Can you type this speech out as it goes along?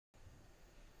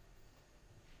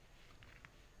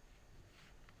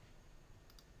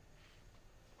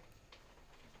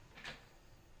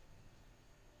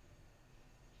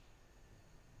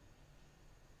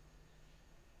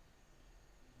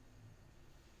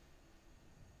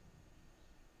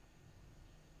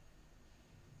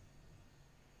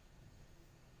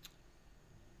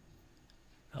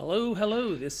Hello,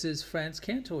 hello, this is Frantz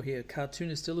Kantor here,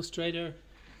 cartoonist, illustrator,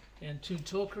 and toon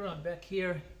talker. I'm back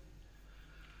here.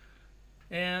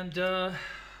 And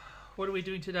what are we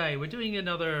doing today? We're doing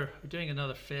another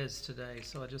Fez today,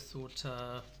 so I just thought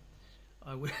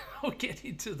I would I'll get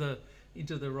into the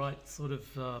right sort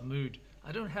of mood.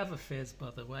 I don't have a Fez, by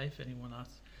the way, if anyone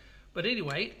asks. But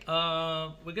anyway,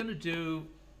 we're going to do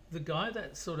the guy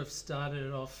that sort of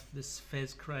started off this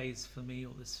Fez craze for me,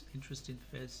 or this interest in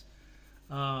Fez.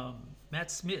 Matt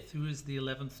Smith, who is the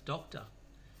 11th Doctor,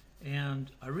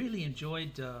 and I really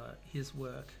enjoyed his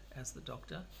work as the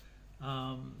Doctor.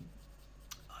 I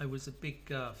was a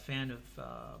big fan of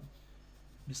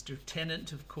Mr.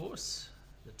 Tennant, of course,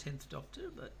 the 10th Doctor,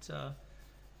 but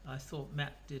I thought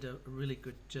Matt did a really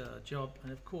good job,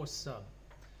 and of course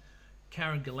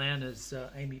Karen Gillan's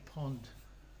Amy Pond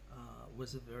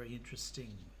was a very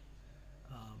interesting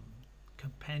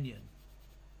companion.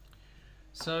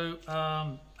 So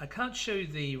I can't show you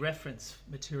the reference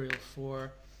material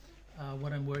for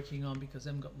what I'm working on because I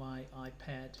haven't got my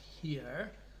iPad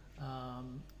here.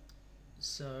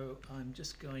 So I'm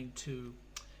just going to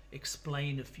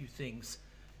explain a few things.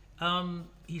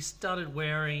 He started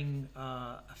wearing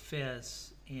a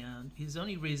fez, and his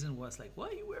only reason was like, why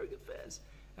are you wearing a fez?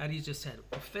 And he just said,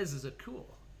 well, fezzes are cool,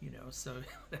 you know, so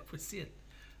that was it.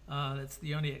 That's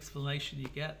the only explanation you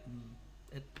get.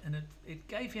 And it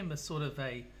gave him a sort of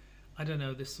a, I don't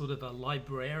know, this sort of a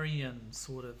librarian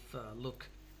sort of look,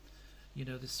 you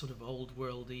know, this sort of old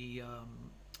worldy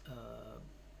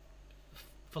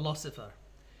philosopher,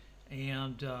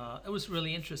 and it was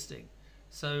really interesting.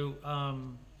 So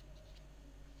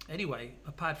anyway,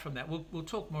 apart from that, we'll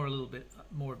talk a little bit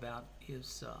more about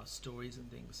his stories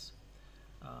and things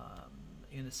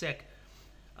in a sec.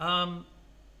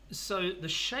 So the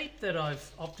shape that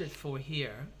I've opted for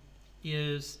here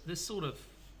is this sort of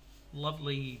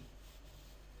lovely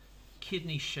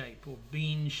kidney shape or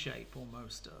bean shape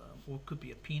almost, or it could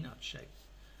be a peanut shape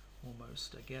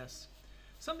almost, I guess.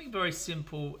 Something very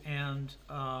simple and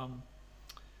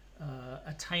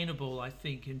attainable, I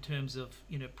think, in terms of,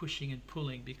 you know, pushing and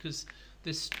pulling, because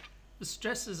the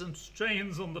stresses and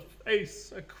strains on the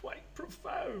face are quite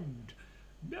profound.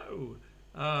 No.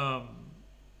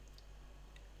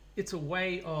 It's a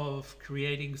way of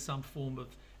creating some form of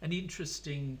an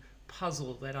interesting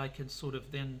puzzle that I can sort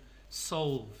of then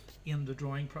solve in the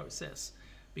drawing process,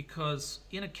 because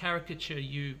in a caricature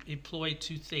you employ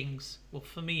two things, well,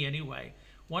 for me anyway.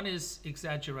 One is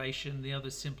exaggeration, the other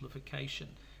is simplification,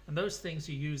 and those things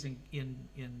are using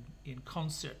in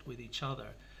concert with each other.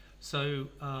 So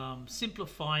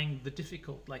simplifying the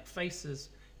difficult, like faces,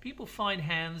 people find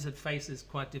hands and faces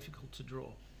quite difficult to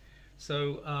draw.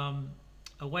 So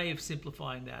a way of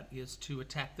simplifying that is to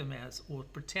attack them as, or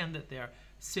pretend that they're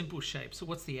simple shapes. So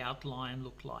what's the outline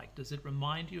look like? Does it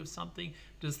remind you of something?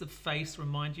 Does the face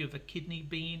remind you of a kidney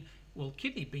bean? Well,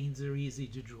 kidney beans are easy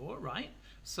to draw, right?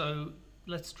 So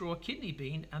let's draw a kidney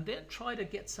bean and then try to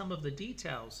get some of the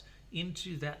details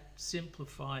into that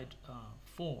simplified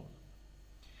form.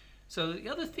 So the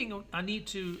other thing I need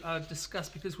to discuss,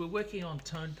 because we're working on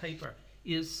tone paper,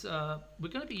 is we're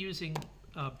going to be using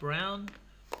brown,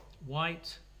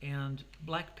 white and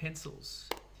black pencils,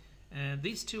 and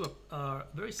these two are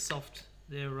very soft.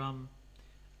 They're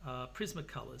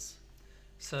Prismacolors,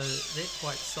 so they're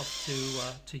quite soft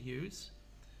to use.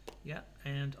 Yeah,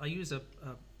 and I use a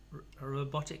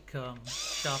robotic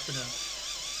sharpener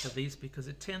for these because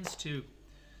it tends to,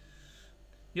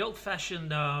 the old-fashioned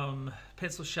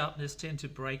pencil sharpeners tend to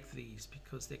break these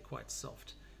because they're quite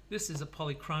soft. This is a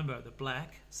polychromo, the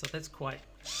black, so that's quite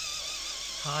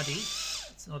hardy.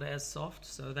 It's not as soft,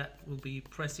 so that will be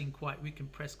pressing we can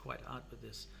press quite hard with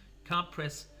this. Can't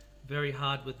press very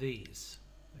hard with these,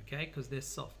 okay, because they're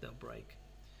soft, they'll break.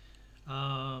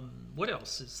 What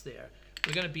else is there?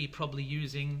 We're going to be probably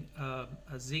using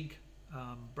a Zig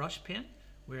brush pen,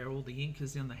 where all the ink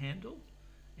is in the handle,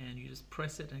 and you just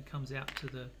press it and it comes out to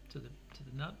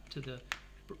the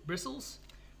bristles.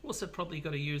 Also probably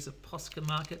got to use a Posca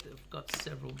marker. I've got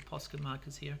several Posca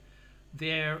markers here.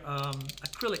 They're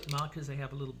acrylic markers. They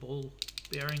have a little ball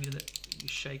bearing in it you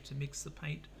shake to mix the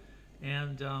paint,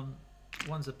 and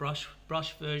one's a brush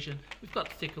version. We've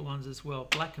got thicker ones as well,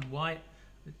 black and white.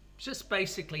 It just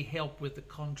basically help with the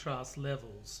contrast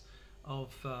levels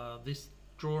of this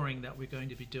drawing that we're going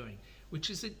to be doing, which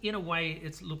is, in a way,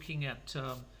 it's looking at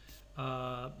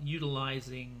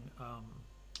utilizing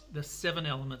the 7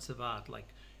 elements of art, like,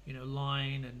 you know,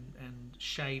 line and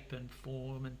shape and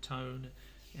form and tone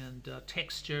and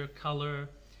texture, color,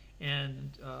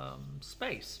 and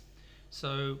space.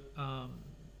 So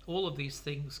all of these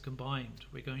things combined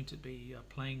we're going to be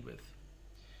playing with.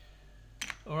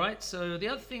 All right, so the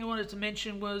other thing I wanted to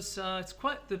mention was it's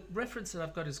quite, the reference that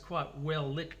I've got is quite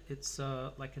well lit. It's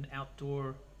like an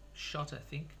outdoor shot, I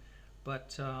think,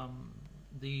 but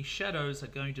the shadows are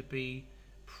going to be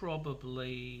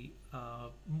probably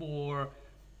more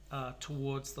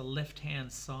towards the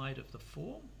left-hand side of the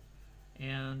form,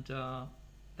 and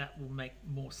that will make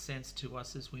more sense to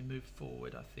us as we move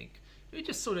forward, I think. We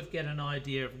just sort of get an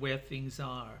idea of where things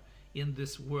are in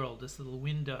this world, this little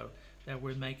window that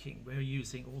we're making. We're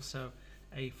using also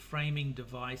a framing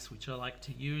device, which I like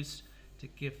to use to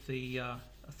give the a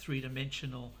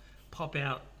three-dimensional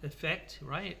pop-out effect,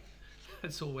 right?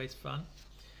 It's always fun.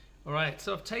 All right,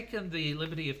 so I've taken the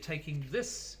liberty of taking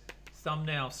this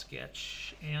thumbnail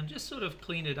sketch and just sort of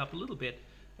clean it up a little bit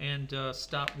and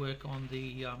start work on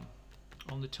the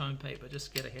tone paper,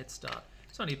 just get a head start.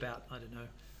 It's only about, I don't know,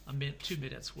 2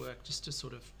 minutes work just to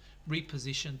sort of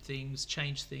reposition things,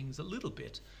 change things a little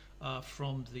bit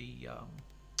from the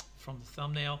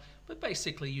thumbnail, but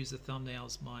basically use the thumbnail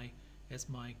as my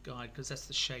guide, because that's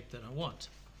the shape that I want.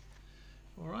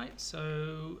 All right,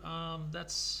 so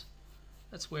that's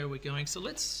where we're going. So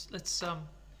let's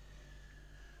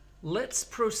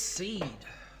proceed.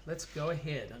 Let's go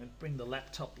ahead. I'm going to bring the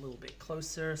laptop a little bit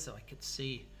closer so I can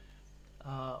see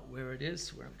where it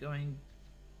is, where I'm going.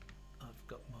 I've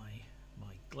got my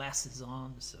glasses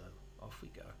on, so off we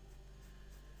go.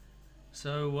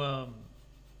 So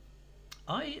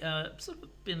I've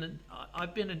been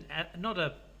not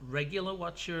a regular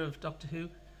watcher of Doctor Who.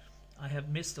 I have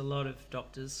missed a lot of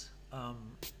Doctors. I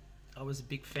was a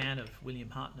big fan of William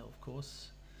Hartnell, of course,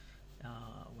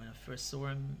 when I first saw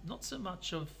him. Not so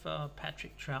much of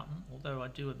Patrick Troughton, although I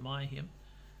do admire him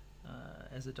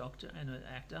as a Doctor and an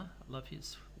actor. I love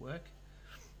his work.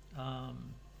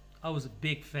 I was a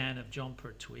big fan of John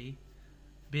Pertwee,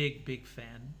 big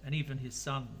fan, and even his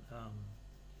son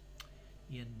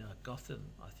in Gotham.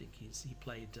 I think he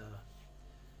played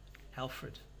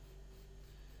Alfred,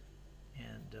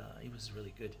 and he was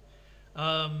really good.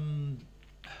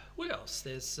 What else?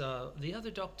 There's the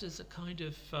other Doctors are kind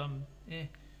of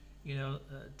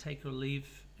take or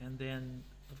leave, and then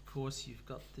of course you've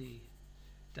got the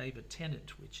David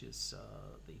Tennant, which is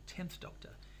the 10th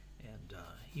Doctor, and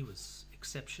he was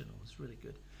exceptional, was really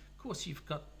good. Of course you've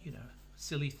got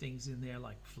silly things in there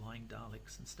like flying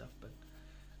Daleks and stuff, but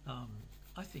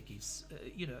I think he's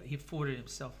he afforded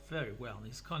himself very well, and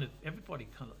he's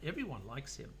everyone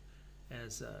likes him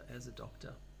as a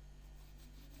Doctor.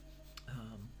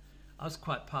 I was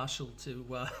quite partial to,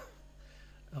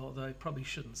 although I probably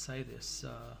shouldn't say this,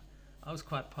 I was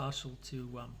quite partial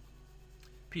to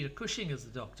Peter Cushing as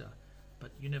the Doctor,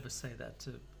 but you never say that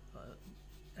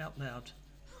out loud.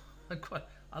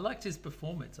 I liked his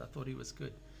performance. I thought he was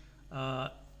good. I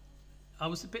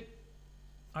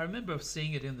remember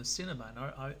seeing it in the cinema, and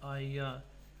I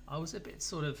was a bit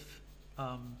sort of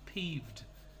peeved.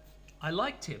 I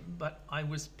liked him, but I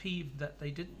was peeved that they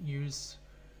didn't use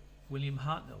William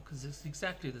Hartnell, because it's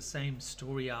exactly the same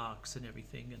story arcs and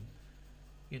everything,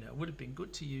 and it would have been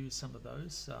good to use some of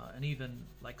those, and even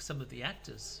like some of the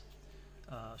actors.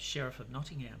 Sheriff of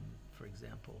Nottingham, for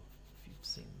example. If you've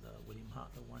seen the William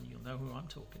Hartnell one, you'll know who I'm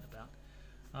talking about.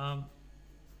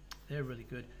 They're really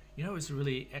good. It was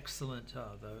really excellent,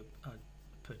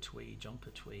 Pertwee, John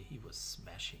Pertwee. He was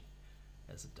smashing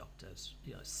as a Doctor,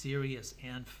 serious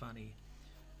and funny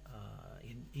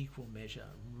in equal measure.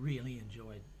 Really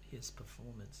enjoyed his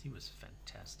performance. He was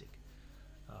fantastic.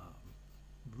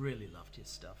 Really loved his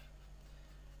stuff.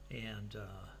 And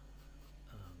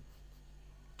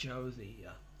Joe,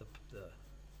 the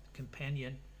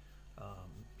companion,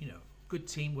 good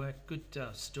teamwork, good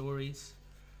stories,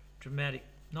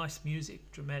 nice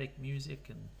music, dramatic music,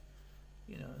 and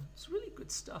it's really good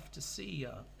stuff to see.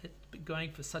 It's been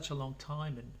going for such a long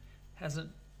time and hasn't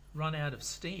run out of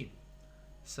steam.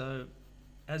 So,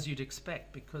 as you'd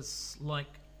expect, because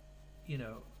like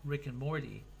Rick and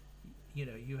Morty,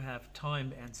 you have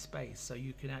time and space, so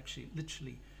you can actually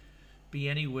literally be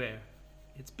anywhere.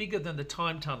 It's bigger than the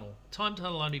time tunnel. Time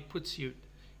tunnel only puts you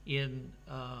in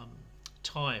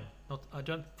time. I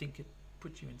don't think it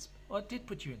put you in. Well, it did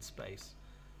put you in space.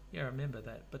 Yeah, I remember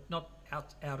that, but not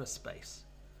outer space.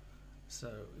 So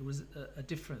it was a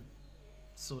different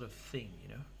sort of thing,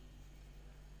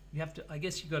 You have to. I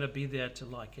guess you got to be there to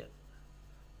like it.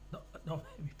 Not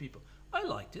many people. I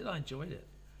liked it. I enjoyed it.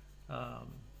 But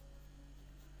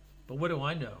what do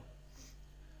I know?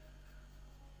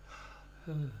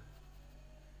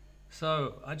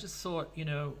 So I just thought,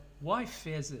 why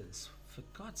fezzes? For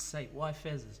God's sake, why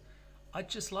fezzes? I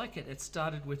just like it. It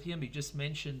started with him. He just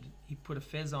mentioned, he put a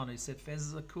fez on. He said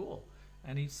fezzes are cool,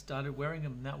 and he started wearing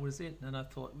them, and that was it. And I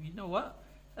thought, well, you know what?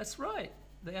 That's right.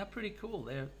 they are pretty cool.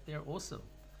 They're awesome.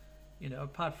 You know,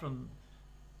 apart from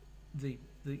the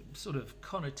sort of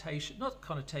connotation, not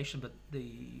connotation, but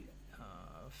the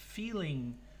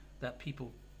feeling that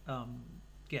people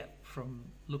get from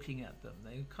looking at them.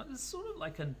 They kind of sort of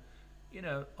like an, you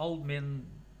know, old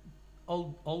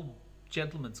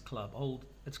gentlemen's club, old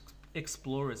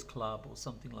explorers club, or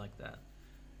something like that.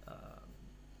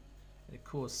 And of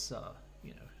course,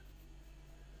 you know,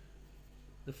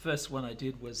 the first one I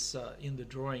did was in the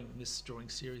this drawing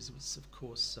series was, of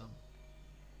course,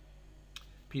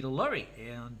 Peter Lorre,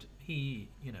 and he,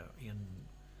 you know, in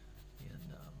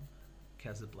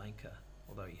Casablanca,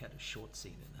 although he had a short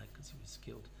scene in that because he was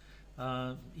killed,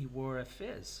 he wore a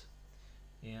fez,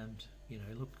 and you know,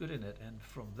 he looked good in it. And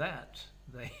from that,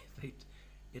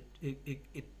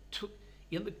 it took,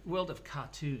 in the world of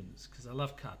cartoons, because I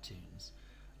love cartoons.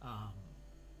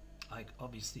 I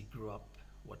obviously grew up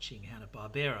watching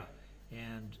Hanna-Barbera,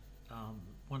 and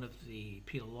one of the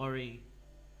Peter Lorre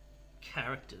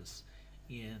characters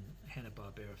in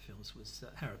Hanna-Barbera films was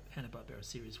Hanna-Barbera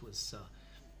series was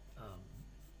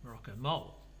Morocco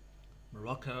Mole.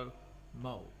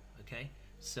 Okay,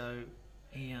 so,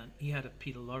 and he had a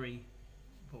Peter Lorre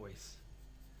voice,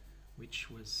 which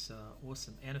was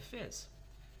awesome, and a fez.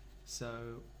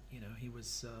 So you know, he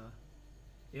was.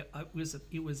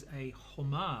 It was a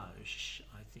homage,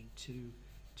 I think, to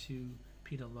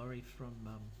Peter Lorre from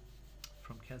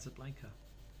Casablanca.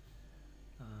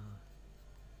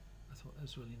 I thought that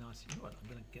was really nice. You know what? I'm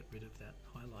going to get rid of that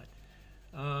highlight.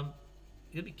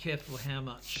 You got to be careful how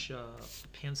much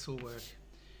pencil work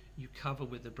you cover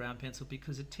with the brown pencil,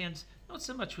 because it tends, not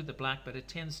so much with the black, but it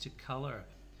tends to color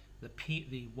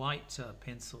the white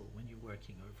pencil when you're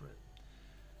working over it.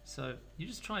 So you're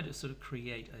just trying to sort of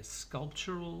create a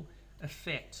sculptural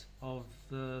effect of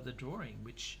the drawing,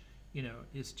 which, you know,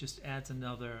 is just adds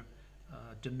another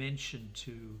dimension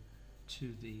to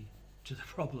the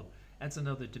problem, adds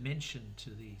another dimension to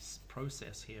the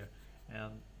process here,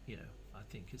 and you know, I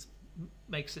think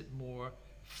makes it more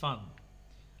fun.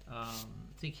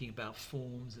 Thinking about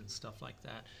forms and stuff like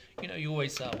that. You know, you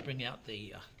always bring out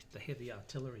the heavy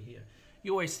artillery here.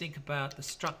 You always think about the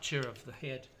structure of the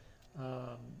head.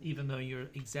 Even though you're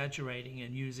exaggerating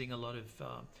and using a lot of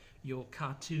your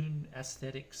cartoon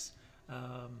aesthetics,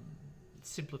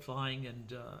 simplifying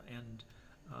and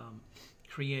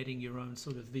creating your own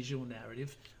sort of visual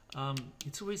narrative,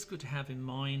 it's always good to have in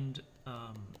mind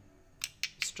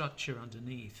structure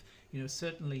underneath. You know,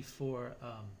 certainly for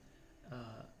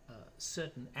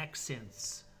certain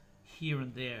accents here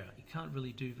and there, you can't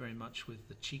really do very much with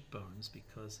the cheekbones,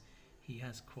 because he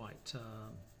has quite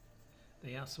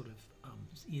they are sort of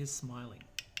ears smiling.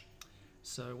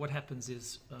 So what happens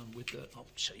is I'll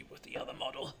show you with the other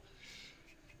model.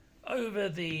 Over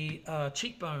the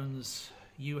cheekbones,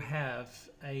 you have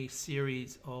a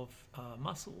series of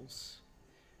muscles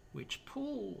which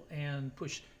pull and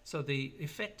push. So the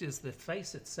effect is the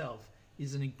face itself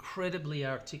is an incredibly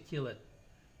articulate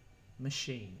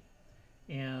machine,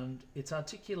 and it's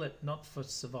articulate not for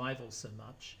survival so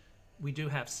much. We do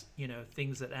have, you know,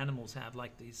 things that animals have,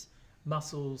 like these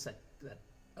muscles that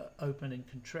open and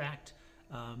contract,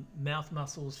 mouth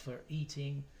muscles for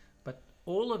eating, but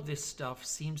all of this stuff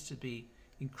seems to be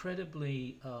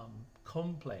incredibly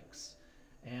complex,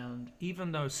 and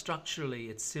even though structurally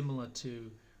it's similar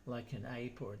to like an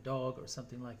ape or a dog or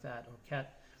something like that, or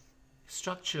cat,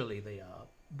 structurally they are,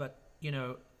 but you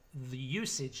know, the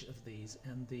usage of these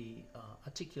and the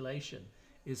articulation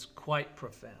is quite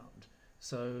profound.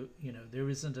 So you know, there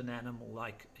isn't an animal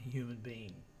like a human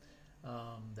being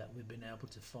that we've been able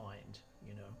to find.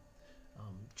 You know,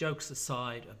 jokes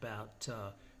aside about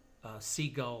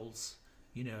seagulls,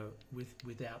 you know,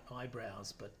 without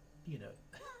eyebrows, but you know,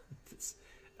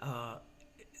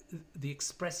 the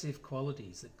expressive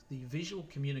qualities, the visual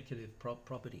communicative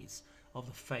properties of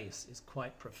the face is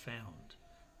quite profound,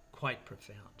 quite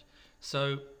profound.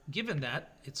 So given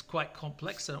that it's quite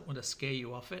complex, I don't want to scare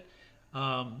you off it.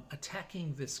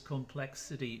 Attacking this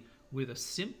complexity with a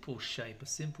simple shape, a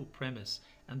simple premise,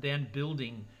 and then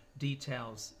building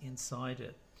details inside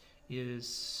it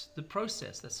is the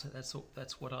process.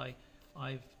 That's what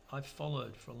I've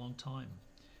followed for a long time,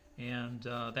 and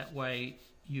that way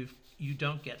you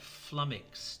don't get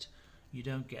flummoxed, you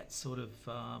don't get sort of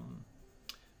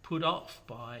put off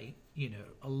by, you know,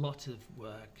 a lot of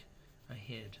work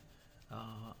ahead.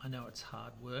 I know it's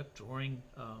hard work. Drawing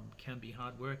can be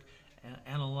hard work.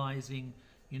 Analyzing,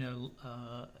 you know,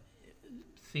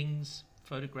 things,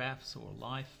 photographs, or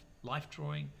life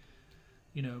drawing,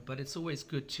 you know. But it's always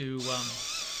good to,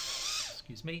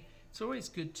 excuse me. It's always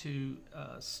good to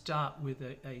start with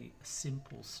a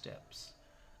simple steps.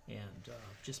 and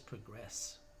just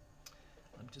progress.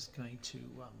 I'm just going to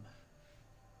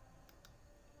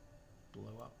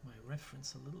blow up my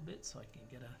reference a little bit so I can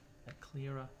get a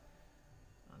clearer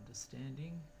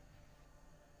understanding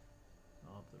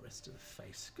of the rest of the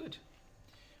face. Good.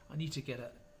 I need to get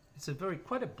it's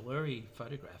quite a blurry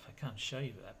photograph. I can't show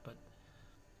you that, but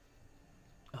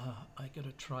I got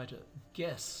to try to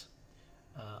guess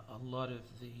a lot of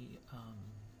the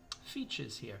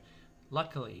features here.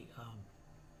 Luckily,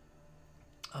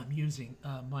 I'm using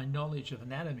my knowledge of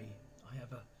anatomy. I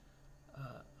have a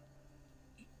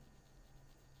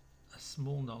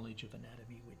small knowledge of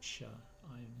anatomy, which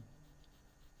I'm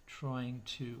trying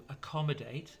to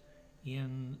accommodate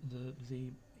in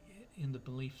the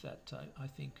belief that I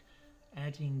think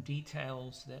adding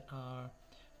details that are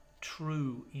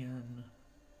true in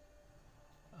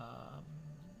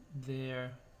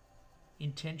their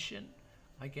intention,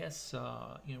 I guess,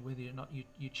 whether or not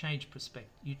you change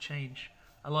perspective, you change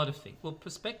a lot of things. Well,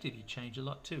 perspective you change a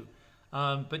lot too,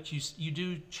 but you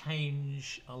do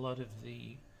change a lot of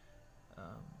the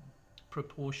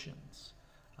proportions.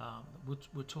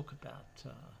 We'll talk about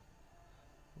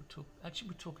we'll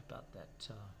talk about that.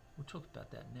 We'll talk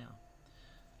about that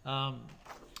now.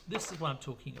 This is what I'm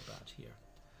talking about here.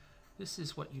 This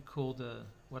is what you call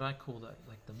what I call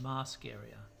the mask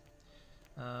area.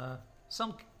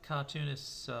 Some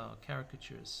cartoonists,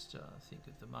 caricaturists think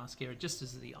of the mask area just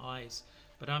as the eyes,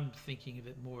 but I'm thinking of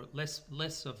it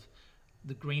less of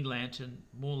the Green Lantern,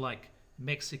 more like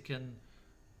Mexican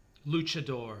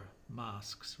luchador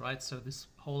masks, right? So this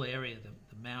whole area,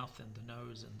 the mouth and the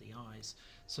nose and the eyes.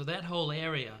 So that whole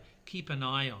area, keep an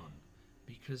eye on,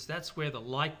 because that's where the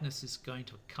likeness is going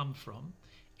to come from,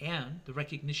 and the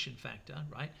recognition factor,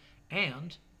 right?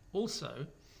 And also,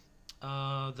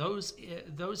 those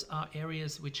are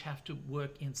areas which have to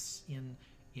work in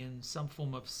some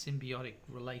form of symbiotic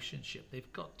relationship.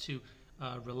 They've got to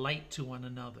relate to one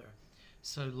another.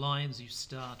 So lines you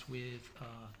start with,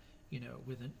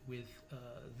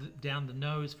 down the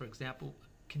nose, for example,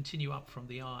 continue up from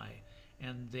the eye,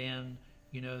 and then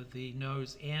the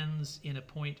nose ends in a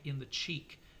point in the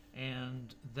cheek,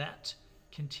 and that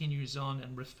continues on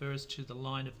and refers to the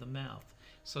line of the mouth.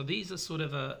 So these are sort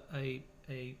of a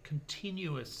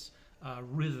continuous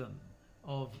rhythm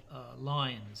of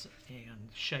lines and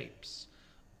shapes,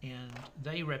 and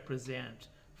they represent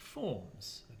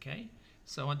forms, okay?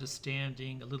 So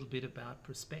understanding a little bit about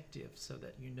perspective so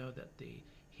that you know that the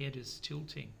head is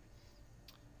tilting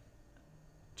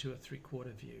to a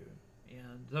 3/4 view.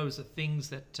 And those are things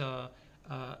that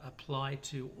apply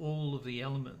to all of the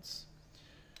elements.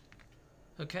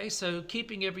 Okay, so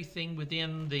keeping everything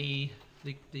within the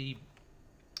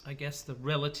I guess the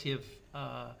relative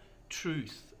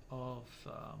truth of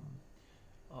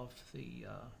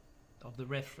the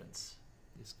reference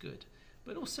is good,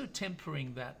 but also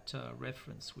tempering that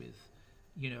reference with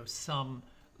some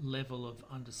level of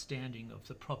understanding of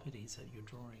the properties that you're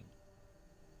drawing.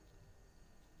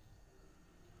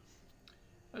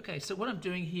 Okay, so what I'm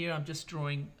doing here, I'm just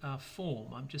drawing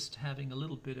form. I'm just having a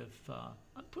little bit of,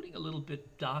 I'm putting a little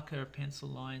bit darker pencil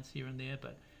lines here and there,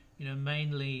 but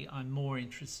mainly I'm more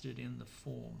interested in the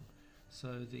form.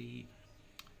 So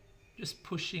just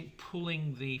pushing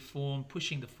the form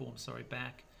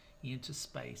back into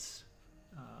space,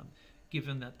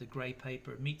 given that the grey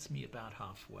paper meets me about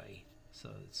halfway. So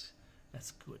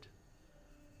that's good.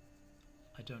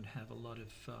 I don't have a lot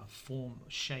of form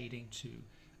shading to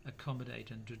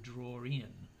accommodate and to draw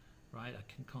in, right? I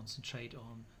can concentrate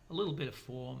on a little bit of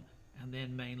form, and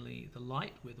then mainly the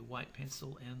light with the white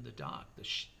pencil, and the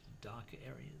darker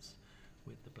areas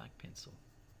with the black pencil.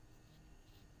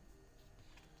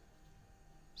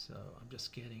 So I'm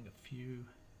just getting a few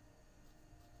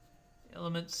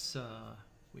elements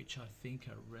which I think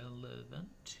are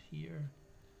relevant here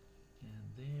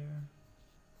and there.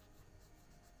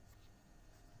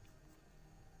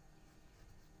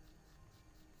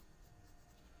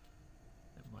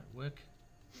 That might work.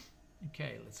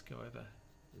 Okay, let's go over.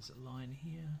 There's a line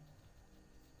here.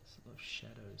 There's a lot of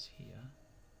shadows here.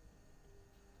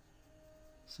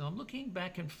 So I'm looking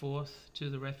back and forth to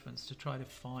the reference to try to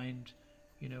find,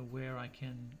 where I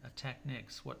can attack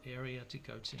next, what area to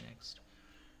go to next,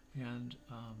 and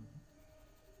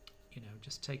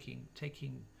just taking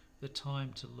the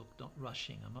time to look, not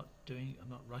rushing. I'm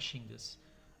not rushing this.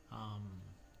 I'm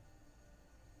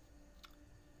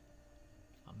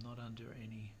not under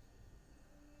any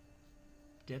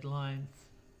deadline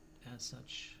as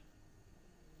such.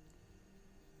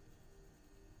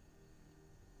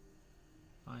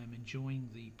 I am enjoying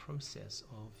the process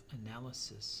of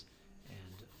analysis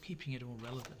and keeping it all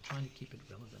relevant, trying to keep it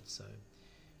relevant. So,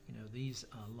 these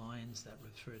are lines that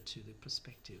refer to the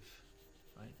perspective,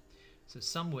 right? So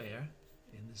somewhere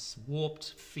in this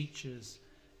warped features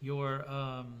your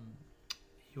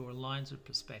lines of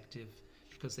perspective,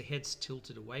 because the head's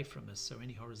tilted away from us, so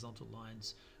any horizontal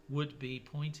lines would be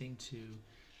pointing to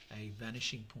a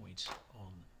vanishing point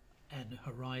on an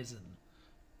horizon.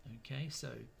 Okay, so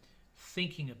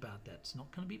thinking about that, it's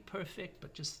not going to be perfect,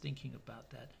 but just thinking about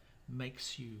that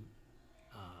makes you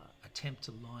attempt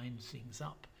to line things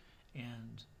up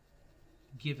and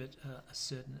give it a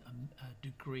certain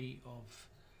degree of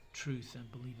truth and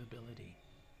believability.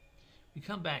 We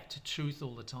come back to truth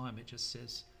all the time. It just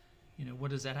says,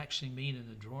 what does that actually mean in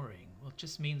a drawing? Well, it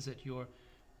just means that you're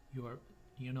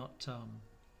not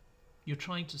you're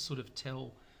trying to sort of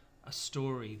tell a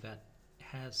story that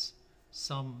has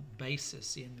some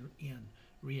basis in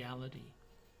reality.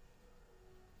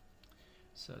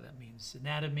 So that means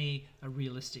anatomy, a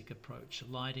realistic approach,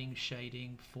 lighting,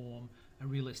 shading, form, a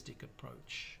realistic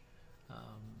approach.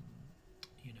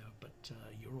 But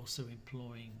you're also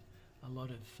employing a lot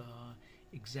of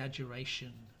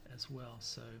exaggeration as well.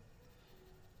 So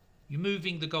you're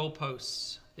moving the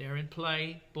goalposts. They're in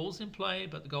play, ball's in play,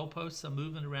 but the goalposts are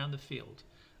moving around the field.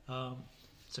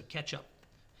 So catch up.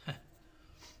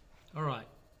 All right.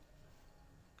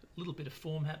 A little bit of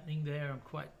form happening there. I'm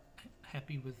quite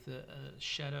happy with the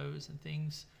shadows and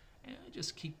things. And I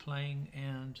just keep playing,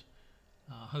 and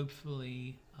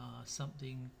hopefully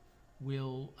something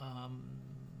will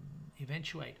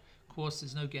eventuate. Of course,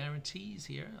 there's no guarantees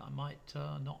here. I might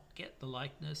not get the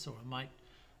likeness, or I might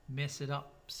mess it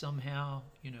up somehow,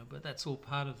 but that's all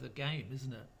part of the game,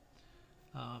 isn't it?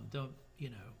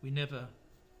 We never,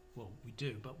 well, we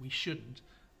do, but we shouldn't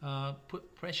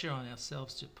put pressure on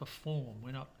ourselves to perform.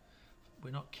 We're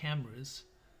not cameras.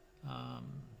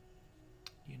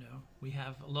 We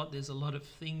have there's a lot of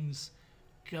things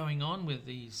going on with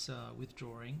these with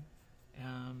drawing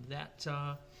that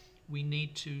we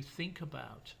need to think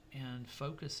about and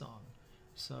focus on.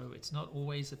 So it's not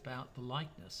always about the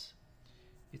likeness.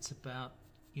 It's about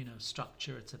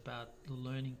structure. It's about the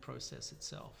learning process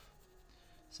itself.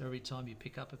 So every time you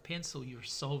pick up a pencil, you're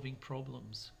solving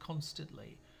problems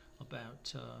constantly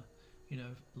about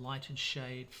light and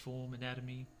shade, form,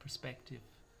 anatomy, perspective,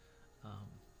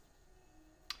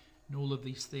 and all of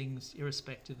these things,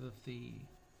 irrespective of the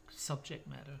subject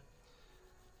matter,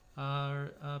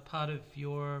 are part of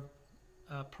your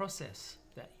process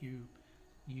that you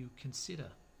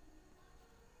consider.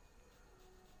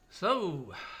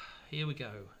 So here we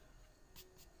go.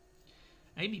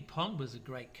 Amy Pond was a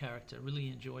great character. Really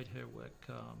enjoyed her work.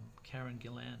 Karen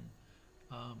Gillan.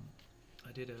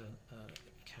 I did a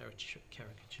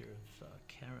caricature of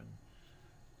Karen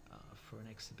for an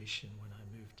exhibition when I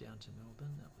moved down to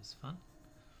Melbourne. That was fun.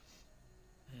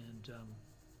 And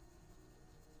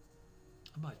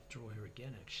I might draw her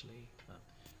again, actually.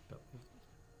 But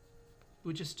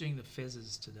we're just doing the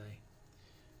fezzes today.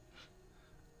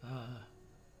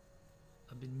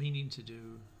 I've been meaning to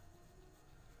do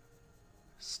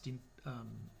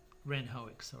Ren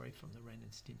Hoek, from the Ren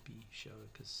and Stimpy show,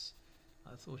 because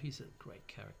I thought he's a great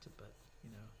character, but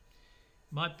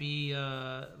might be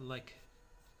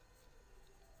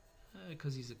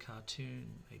because he's a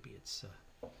cartoon, maybe it's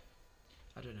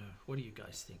I don't know. What do you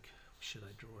guys think? Should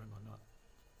I draw him or not?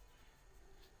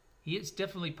 He is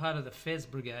definitely part of the Fez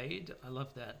Brigade. I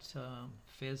love that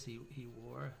Fez he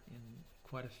wore in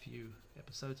quite a few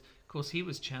episodes. Of course, he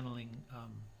was channeling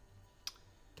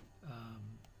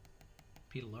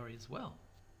Peter Lorre as well.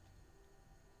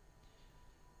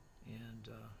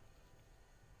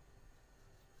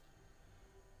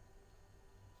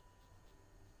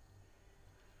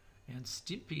 And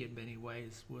Stimpy, in many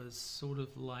ways, was sort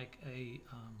of like a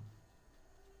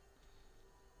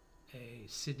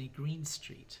Sydney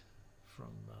Greenstreet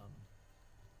from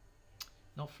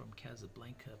not from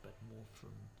Casablanca, but more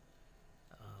from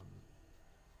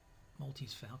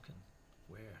Maltese Falcon,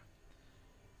 where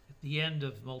at the end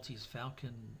of Maltese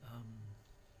Falcon,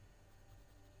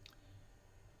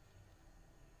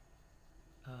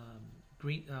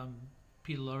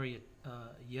 Peter Lorre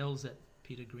yells at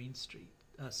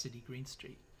Sydney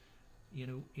Greenstreet,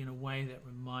 in a way that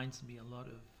reminds me a lot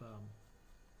of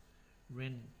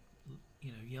Ren,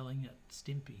 yelling at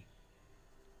Stimpy.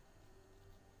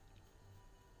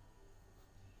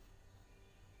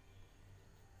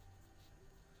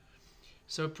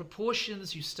 So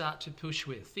proportions you start to push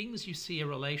with. Things you see a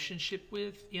relationship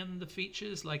with in the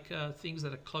features, like things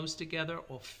that are close together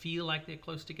or feel like they're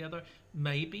close together.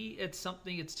 Maybe it's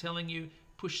something it's telling you,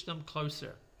 push them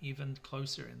closer, even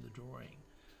closer in the drawing.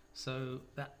 So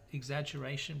that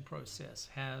exaggeration process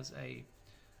has a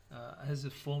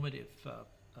formative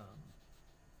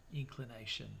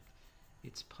inclination.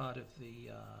 It's part of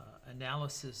the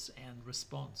analysis and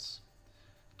response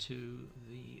to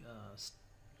the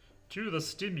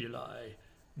stimuli.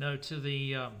 No, to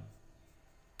the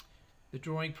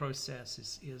drawing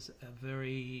process is a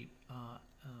very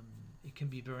it can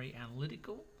be very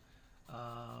analytical.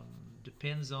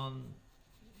 Depends on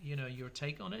your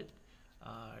take on it.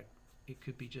 It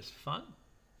could be just fun.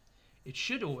 It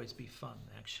should always be fun,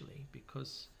 actually,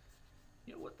 because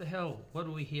what the hell? What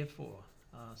are we here for?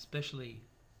 Especially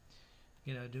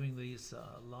doing these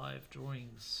live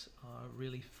drawings are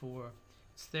really for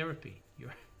it's therapy. You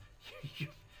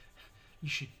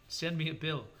should send me a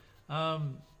bill.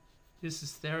 This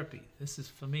is therapy. This is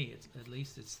for me. At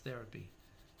least it's therapy.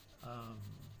 A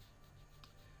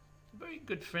very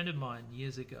good friend of mine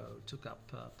years ago took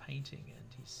up painting,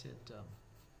 and he said,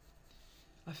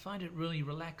 "I find it really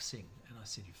relaxing." And I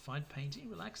said, "You find painting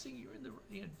relaxing?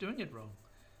 You're doing it wrong."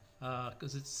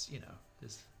 Because it's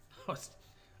there's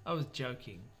I was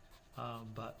joking,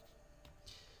 but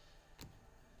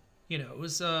it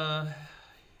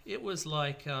was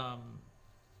like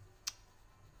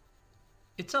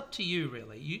it's up to you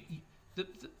really.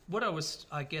 What I was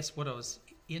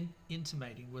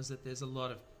intimating was that there's a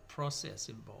lot of process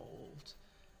involved,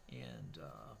 and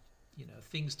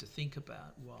things to think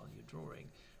about while you're drawing,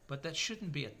 but that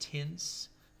shouldn't be a tense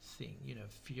thing,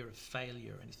 fear of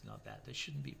failure or anything like that. That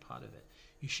shouldn't be part of it.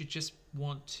 You should just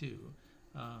want to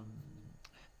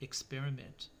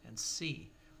experiment and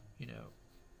see,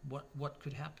 what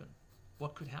could happen,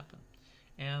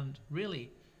 and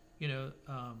really,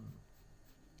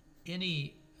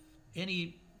 any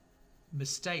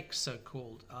mistakes,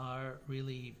 so-called, are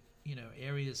really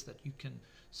areas that you can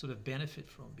sort of benefit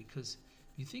from, because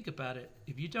if you think about it,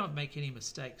 if you don't make any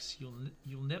mistakes,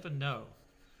 you'll never know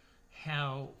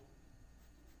how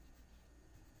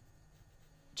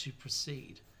to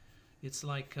proceed. It's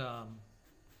like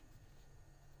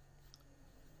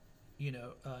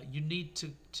you need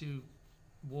to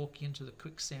walk into the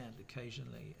quicksand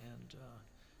occasionally and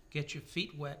get your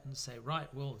feet wet and say,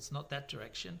 right, well, it's not that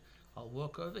direction, I'll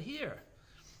walk over here.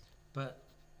 But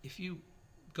if you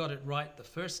got it right the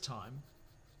first time,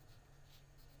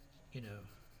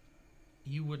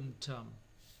 you wouldn't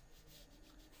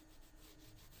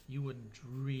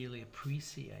really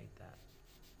appreciate that.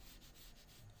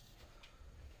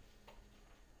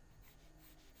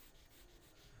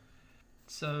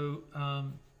 So I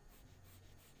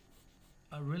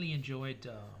really enjoyed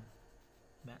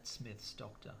Matt Smith's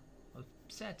Doctor. I was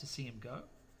sad to see him go,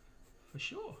 for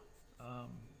sure.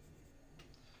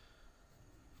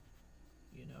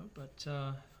 But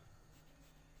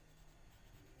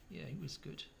yeah, he was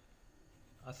good.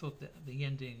 I thought that the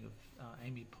ending of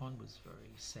Amy Pond was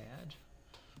very sad,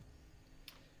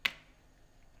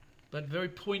 but very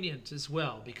poignant as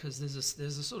well, because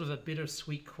there's a sort of a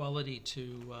bittersweet quality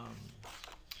to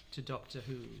Doctor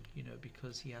Who,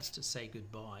 because he has to say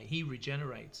goodbye. He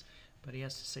regenerates, but he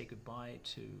has to say goodbye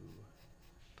to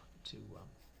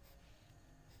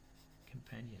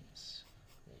companions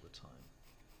all the time.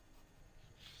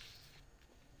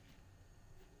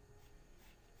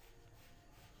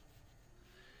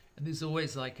 And there's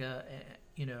always like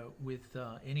with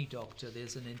any Doctor,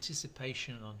 there's an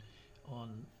anticipation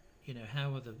on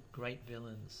how are the great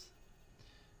villains,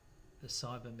 the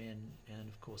Cybermen, and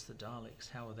of course the Daleks,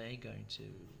 how are they going to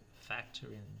factor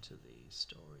into these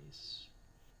stories?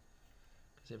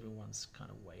 Because everyone's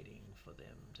kind of waiting for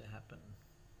them to happen.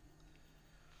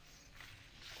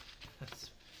 That's,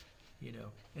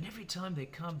 and every time they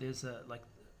come, there's I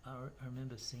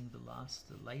remember seeing the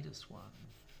latest one,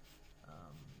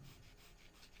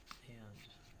 and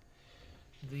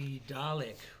the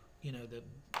Dalek, the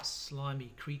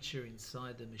slimy creature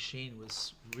inside the machine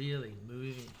was really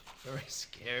moving, very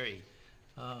scary.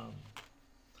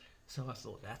 So I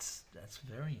thought that's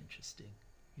very interesting,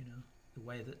 the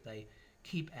way that they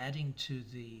keep adding to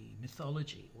the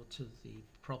mythology or to the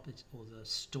property or the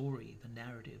story, the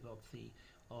narrative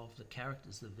of the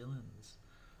characters, the villains.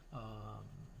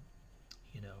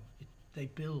 They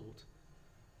build,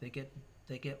 they get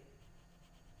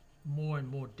more and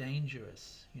more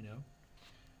dangerous.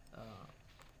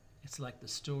 It's like the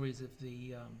stories of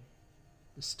the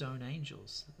Stone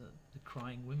Angels, the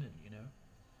crying women,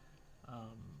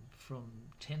 from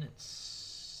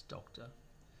Tennant's Doctor.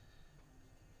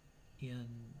 In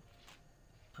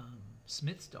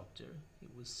Smith's Doctor,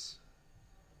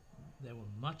 they were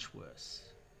much worse.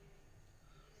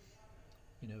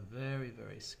 Very,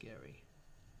 very scary.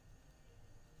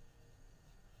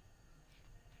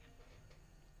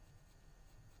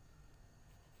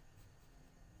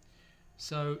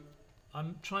 So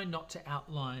I'm trying not to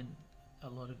outline a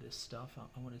lot of this stuff.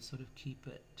 I want to sort of keep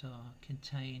it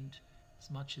contained as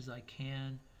much as I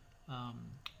can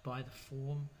by the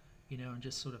form, you know, and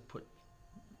just sort of put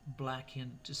black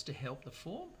in just to help the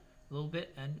form a little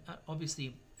bit, and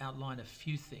obviously outline a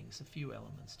few things, a few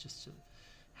elements, just to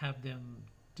have them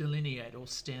delineate or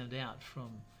stand out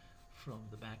from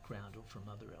the background or from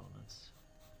other elements.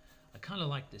 I kind of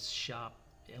like this sharp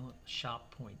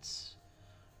points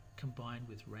combined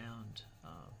with round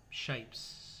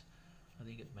shapes. I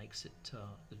think it makes it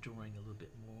the drawing a little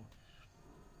bit more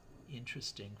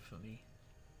interesting for me.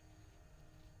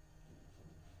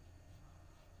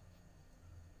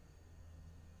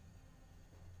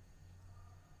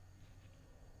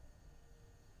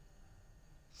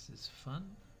 This is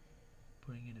fun,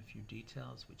 putting in a few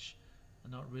details which are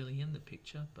not really in the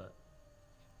picture, but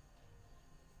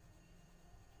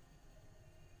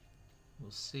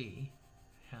we'll see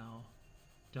how.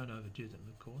 Don't overdo them,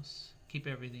 of course. Keep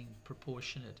everything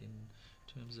proportionate in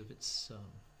terms of its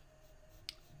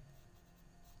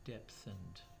depth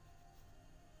and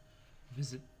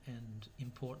visit and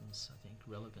importance, I think,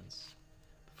 relevance.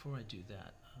 Before I do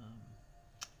that,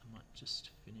 I might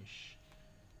just finish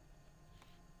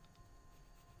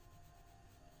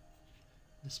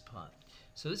this part.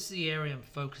 So this is the area I'm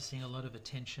focusing a lot of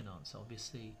attention on. So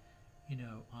obviously, you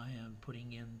know, I am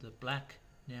putting in the black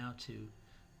now to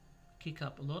kick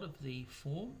up a lot of the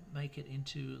form, make it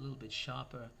into a little bit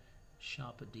sharper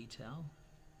detail.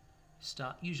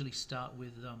 Usually start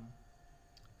with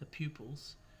the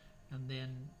pupils, and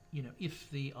then, you know, if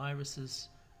the irises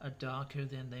are darker,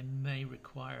 then they may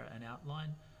require an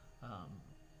outline. A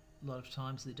lot of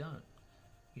times they don't.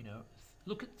 You know,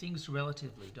 look at things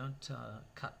relatively, don't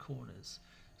cut corners.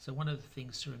 So one of the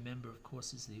things to remember, of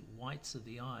course, is the whites of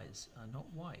the eyes are not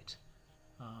white.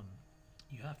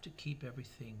 You have to keep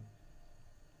everything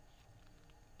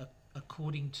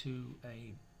according to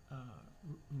a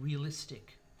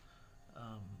realistic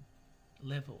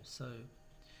level. So,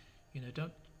 you know,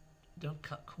 don't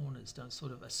cut corners. Don't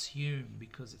sort of assume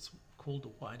because it's called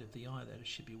the white of the eye that it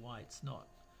should be white. It's not.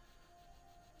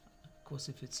 Of course,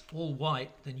 if it's all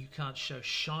white, then you can't show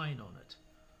shine on it.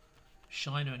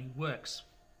 Shine only works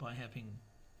by having,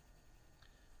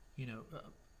 you know,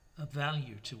 a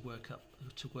value to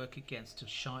work against, to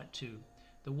shine to.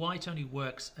 The white only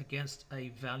works against a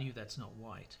value that's not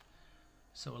white.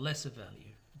 So a lesser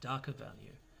value, darker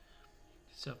value.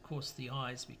 So of course the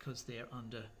eyes, because they're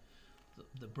under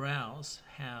the brows,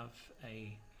 have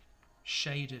a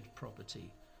shaded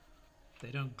property. They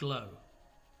don't glow.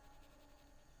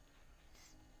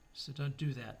 So don't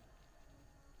do that.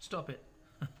 Stop it.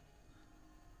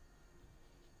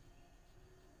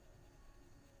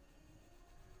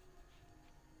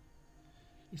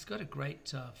 He's got a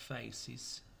great face.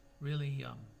 He's really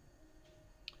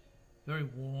very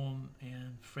warm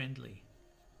and friendly,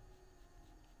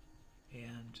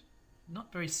 and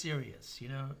not very serious, you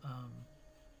know.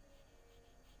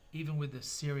 Even with the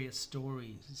serious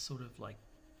stories, it's sort of like,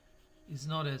 is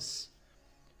not as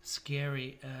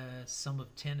scary as some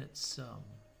of Tennant's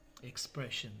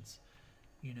expressions,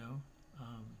 you know.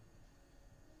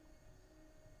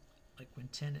 Like when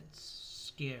Tennant's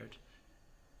scared,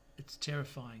 it's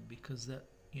terrifying because that,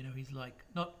 you know, he's like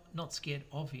not scared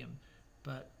of him,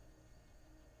 but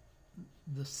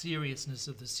the seriousness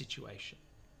of the situation.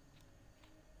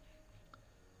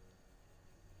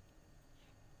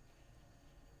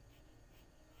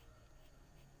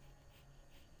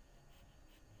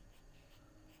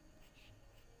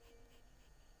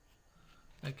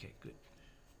 Okay, good.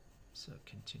 So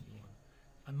continue on.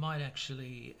 I might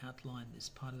actually outline this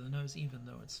part of the nose, even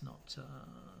though it's not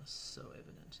so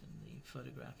evident in the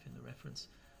photograph, in the reference.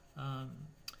 The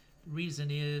reason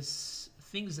is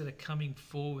things that are coming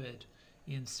forward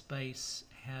in space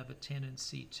have a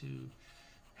tendency to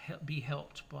be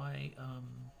helped by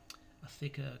a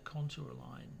thicker contour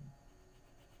line.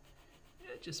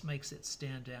 It just makes it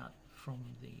stand out from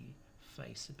the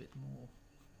face a bit more.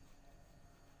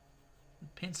 The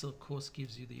pencil, of course,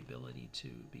 gives you the ability to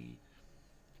be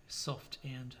soft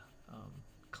and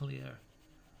clear,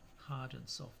 hard and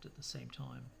soft at the same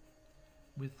time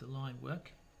with the line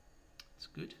work. It's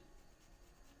good.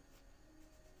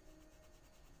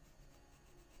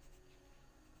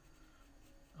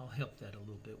 I'll help that a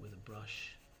little bit with a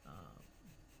brush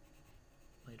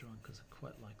later on, because I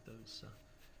quite like those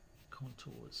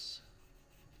contours,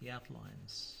 the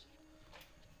outlines.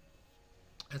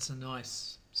 That's a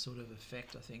nice sort of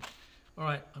effect, I think. All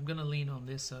right, I'm going to lean on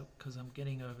this because I'm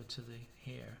getting over to the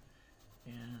hair,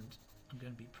 and I'm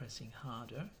going to be pressing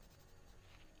harder.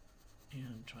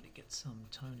 And try to get some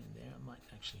tone in there. I might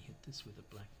actually hit this with a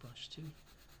black brush too.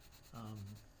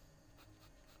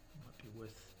 Might be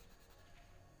worth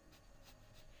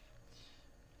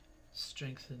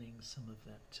strengthening some of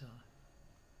that,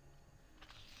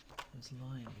 those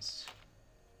lines.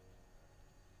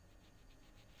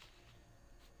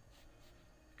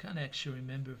 I can't actually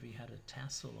remember if he had a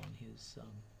tassel on his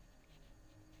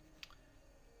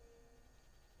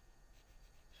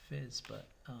fez, but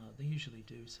they usually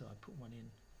do, so I put one in.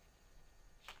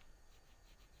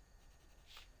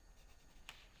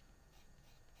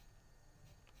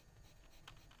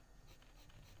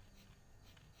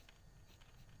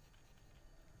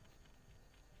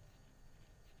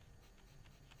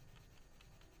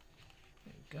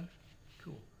 There we go.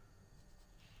 Cool.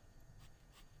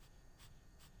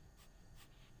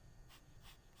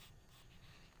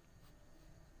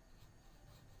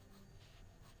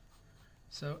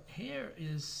 So here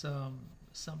is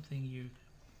something you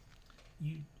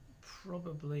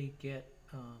probably get.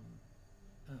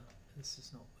 This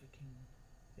is not working.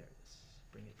 There it is.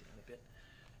 Bring it down a bit.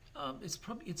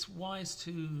 It's wise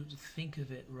to think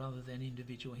of it rather than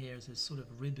individual hairs as sort of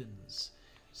ribbons.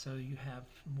 So you have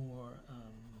more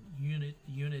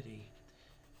unity,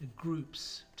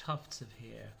 groups, tufts of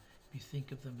hair. You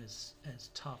think of them as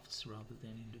tufts rather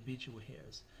than individual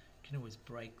hairs. You can always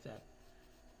break that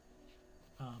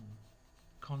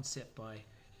concept by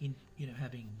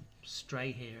having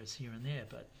stray hairs here and there,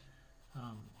 but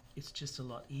it's just a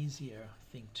lot easier,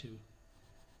 I think,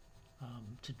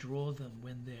 to draw them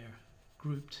when they're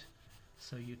grouped,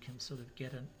 so you can sort of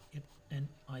get an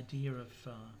idea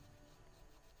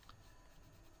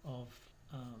of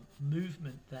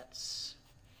movement that's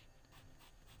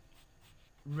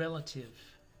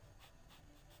relative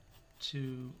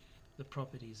to the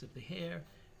properties of the hair,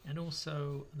 and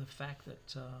also the fact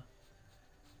that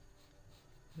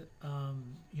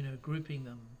grouping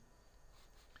them,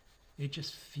 it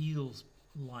just feels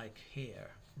like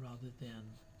hair rather than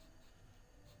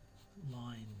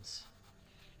lines,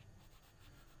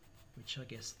 which I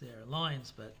guess they're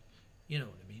lines, but you know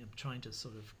what I mean. I'm trying to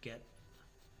sort of get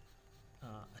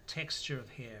a texture of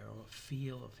hair, or a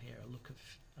feel of hair, a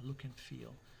look and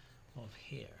feel of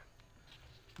hair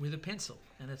with a pencil,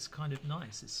 and it's kind of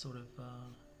nice. It's sort of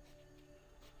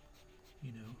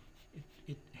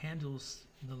it handles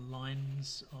the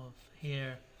lines of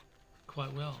hair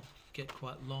quite well. Get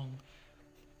quite long,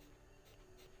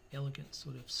 elegant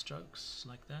sort of strokes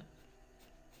like that.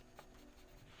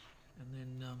 And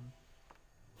then, of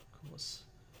course,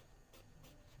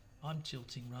 I'm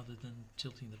tilting rather than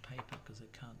tilting the paper, because I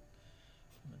can't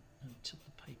tilt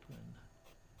the paper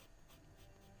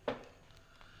and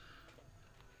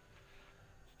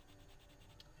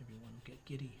everyone will get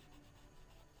giddy.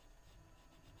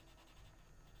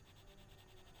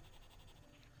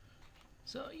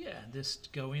 So yeah,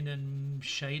 just go in and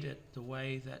shade it the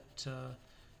way that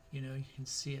you can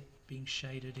see it being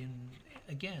shaded in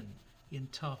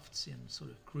tufts, in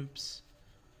sort of groups.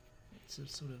 It's a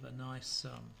sort of a nice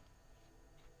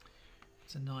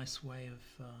it's a nice way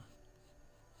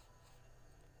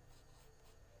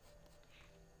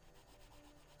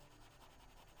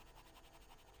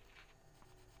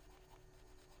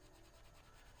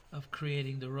of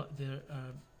creating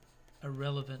a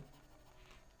relevant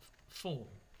form.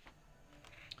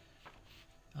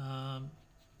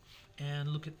 And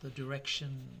look at the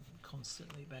direction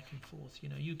constantly back and forth.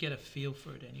 You get a feel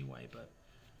for it anyway, but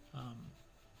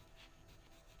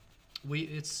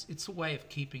it's a way of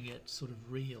keeping it sort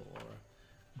of real or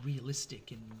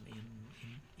realistic in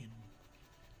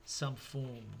some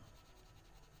form,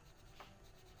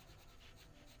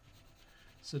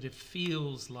 so that it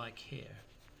feels like hair,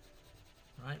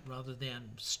 right, rather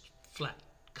than flat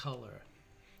color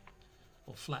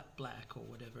or flat black or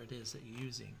whatever it is that you're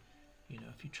using.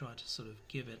 If you try to sort of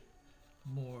give it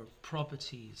more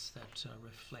properties that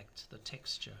reflect the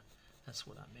texture, that's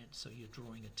what I meant. So you're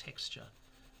drawing a texture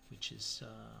which is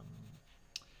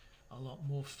a lot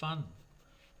more fun.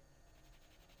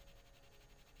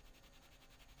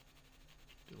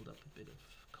 Build up a bit of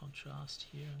contrast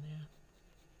here and there.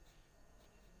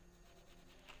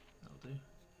 That'll do.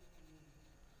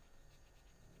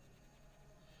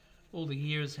 All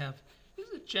the ears have,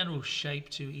 there's a general shape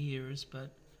to ears,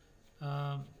 but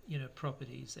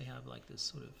properties. They have like this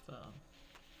sort of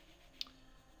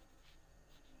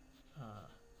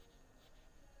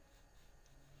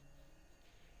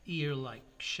ear-like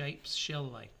shapes,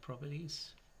 shell-like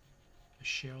properties. A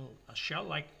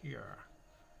shell-like ear.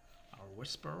 I'll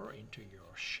whisper into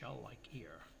your shell-like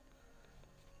ear.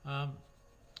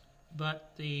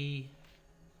 But the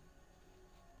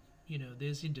you know,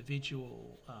 there's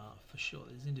individual, for sure,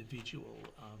 there's individual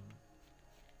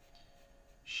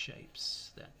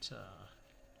shapes that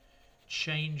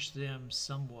change them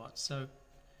somewhat. So,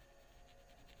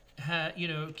 you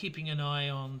know, keeping an eye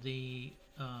on the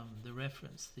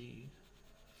reference, the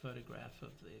photograph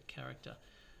of the character,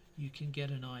 you can get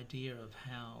an idea of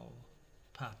how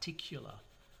particular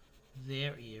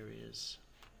their ear is.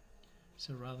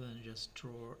 So rather than just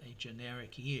draw a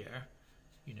generic ear,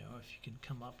 you know, if you can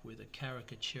come up with a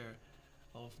caricature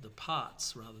of the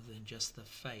parts rather than just the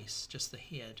face, just the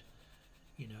head,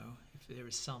 you know, if there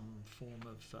is some form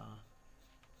of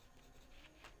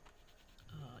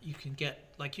you can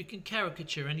get, like, you can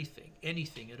caricature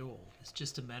anything at all. It's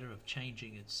just a matter of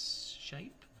changing its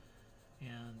shape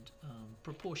and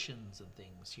proportions and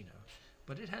things, you know.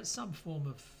 But it has some form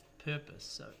of purpose,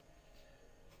 so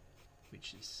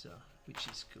which is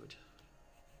good.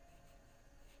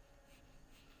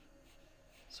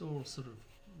 It all sort of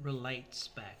relates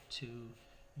back to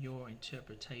your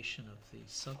interpretation of the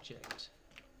subject.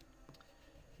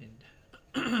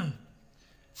 And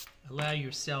allow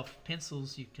yourself,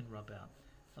 pencils you can rub out,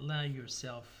 allow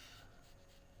yourself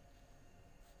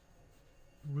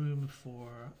room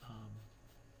for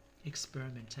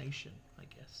experimentation, I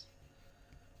guess.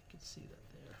 You can see that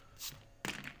there.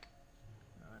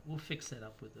 Alright, we'll fix that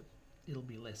up with it'll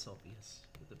be less obvious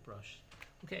with the brush.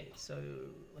 Okay, so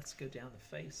let's go down the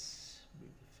face, move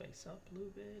the face up a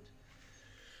little bit.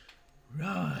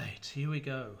 Right, here we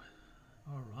go.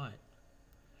 Alright.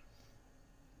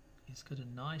 He's got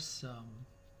a nice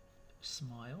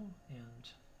smile, and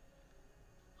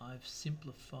I've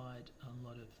simplified a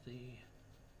lot of the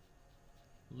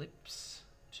lips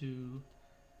to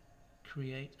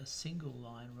create a single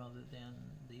line rather than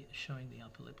showing the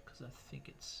upper lip, because I think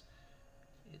it's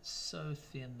so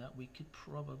thin that we could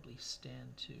probably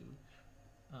stand to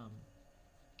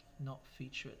not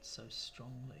feature it so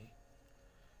strongly.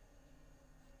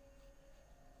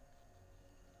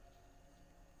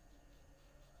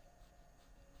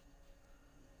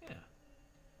 Yeah.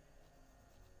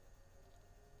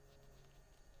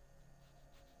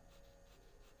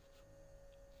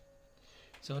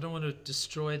 So I don't want to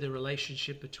destroy the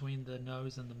relationship between the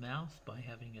nose and the mouth by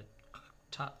having it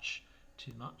touch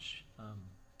too much,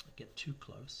 get too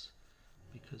close,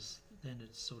 because then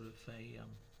it's sort of a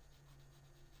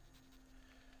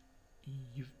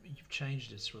you've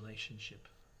changed its relationship.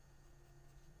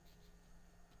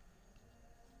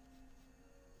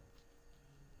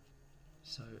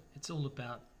 So it's all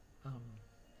about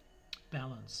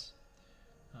balance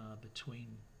between,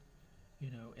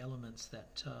 you know, elements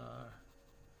that are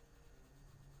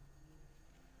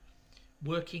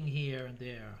working here and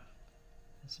there.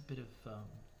 There's a bit of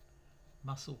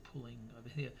muscle pulling over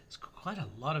here. It's quite a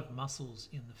lot of muscles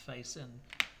in the face, and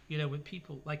you know, when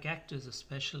people, like actors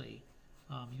especially,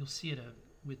 you'll see it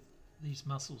with these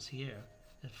muscles here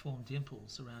that form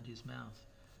dimples around his mouth.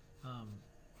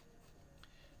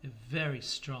 They're very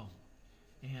strong,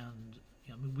 and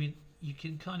you know, you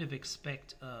can kind of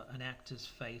expect an actor's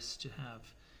face to have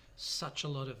such a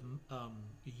lot of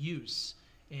use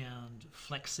and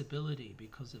flexibility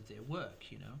because of their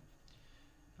work, you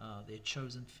know, their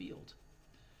chosen field.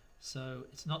 So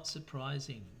it's not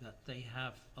surprising that they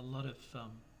have a lot of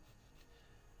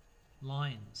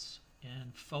lines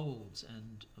and folds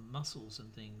and muscles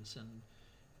and things, and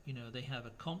you know, they have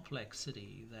a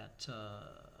complexity that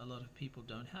a lot of people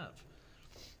don't have.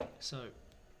 So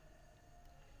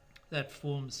that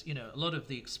forms, you know, a lot of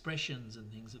the expressions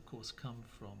and things, of course, come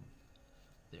from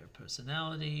their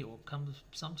personality, or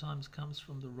sometimes comes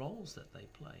from the roles that they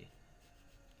play.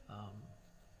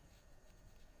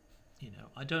 You know,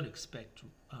 I don't expect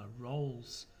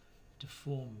roles to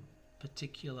form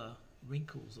particular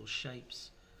wrinkles or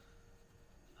shapes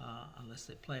unless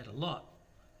they play it a lot.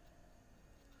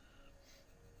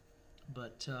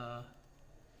 But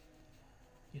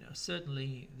you know,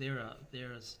 certainly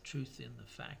there is truth in the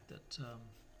fact that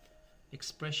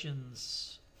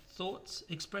expressions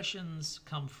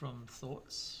come from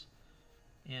thoughts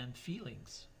and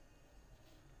feelings,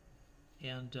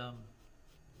 and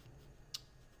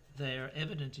they're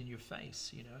evident in your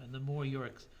face, you know, and the more you're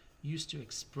used to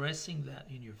expressing that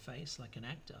in your face like an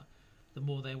actor, the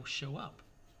more they will show up.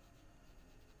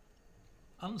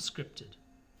 Unscripted,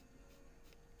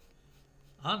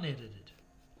 unedited.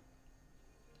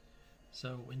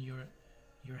 So when you're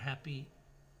happy,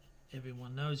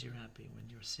 everyone knows you're happy. When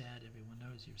you're sad, everyone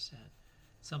knows you're sad.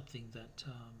 Something that,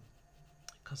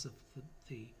 because of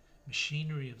the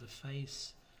machinery of the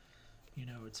face, you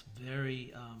know, it's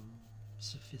very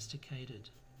sophisticated.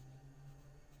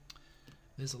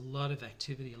 there's a lot of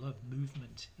activity, a lot of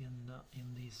movement in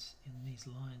these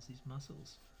lines, these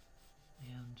muscles,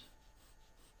 and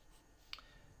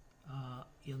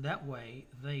in that way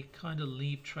they kind of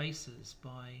leave traces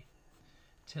by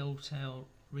telltale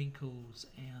wrinkles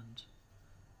and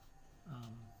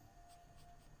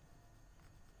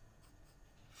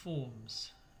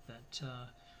forms that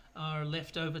are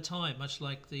left over time, much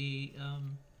like the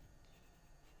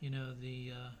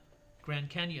the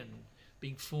Grand Canyon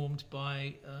being formed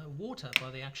by water, by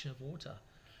the action of water.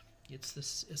 It's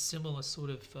this a similar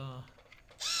sort of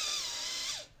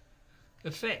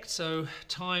effect. So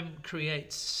time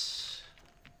creates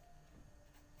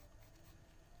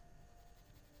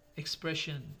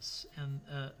expressions, and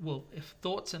if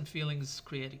thoughts and feelings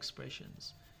create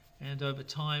expressions, and over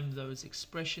time those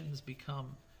expressions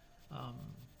become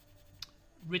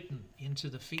written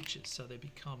into the features, so they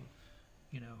become,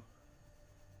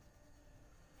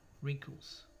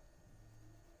 wrinkles.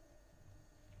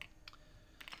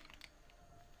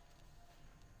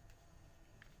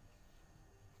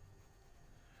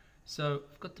 So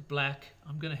I've got the black.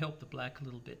 I'm going to help the black a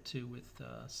little bit too with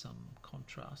some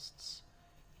contrasts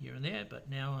here and there, but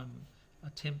now I'm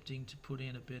attempting to put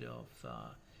in a bit of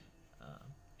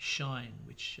shine,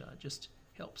 which just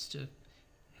helps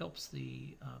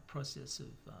the process of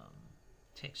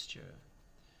texture,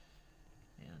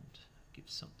 and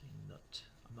gives something that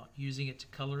I'm not using it to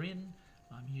color in.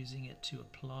 I'm using it to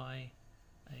apply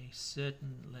a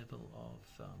certain level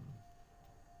of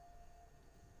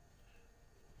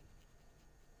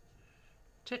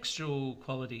textural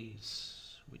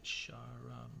qualities, which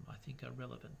are, I think, are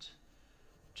relevant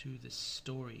to this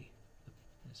story,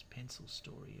 this pencil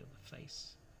story of the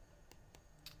face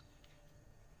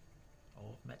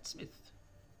of Matt Smith.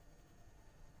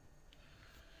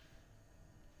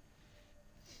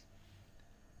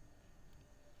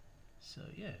 So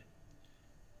yeah.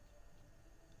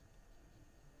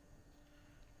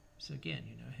 So again,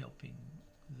 helping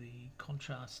the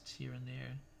contrasts here and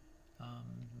there.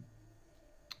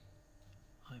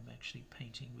 I'm actually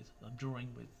I'm drawing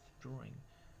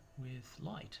with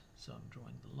light. So I'm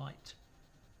drawing the light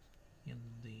in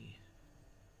the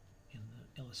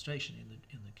illustration,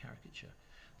 in the caricature.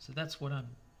 So that's what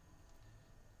I'm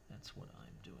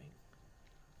doing.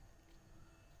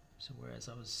 So whereas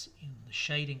I was in the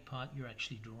shading part, you're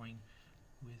actually drawing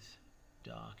with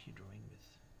dark, you're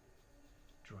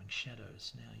drawing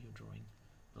shadows. Now you're drawing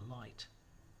the light,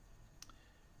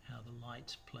 how the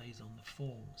light plays on the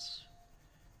forms,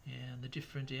 and the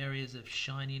different areas of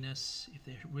shininess. If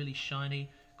they're really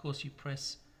shiny, of course you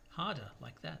press harder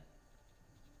like that.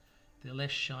 If they're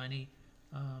less shiny,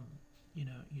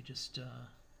 you just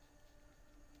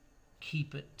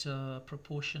keep it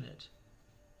proportionate.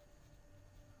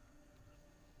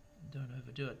 Don't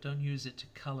overdo it. Don't use it to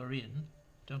color in.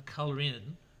 Don't color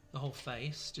in the whole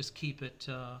face. Just keep it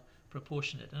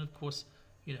proportionate. And of course,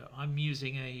 I'm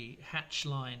using a hatch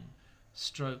line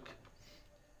stroke,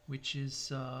 which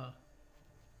is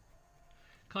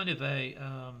kind of a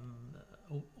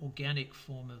organic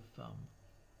form of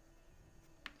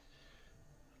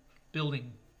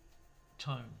building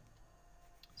tone.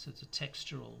 So it's a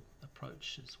textural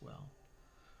approach as well.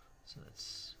 So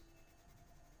that's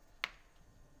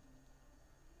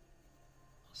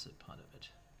also part of it.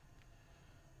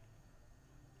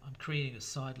 I'm creating a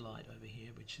side light over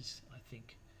here, which is, I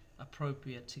think,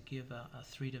 appropriate to give a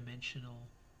three-dimensional,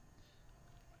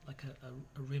 like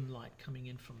a rim light coming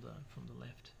in from the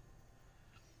left.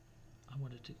 I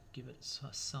wanted to give it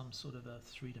some sort of a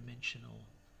three-dimensional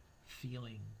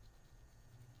feeling.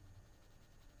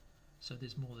 So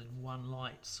there's more than one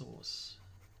light source.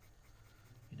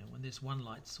 When there's one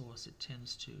light source, it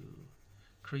tends to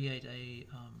create a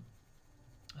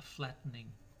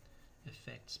flattening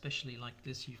effect, especially like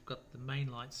this. You've got the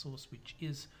main light source, which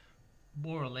is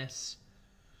more or less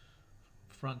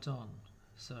front on,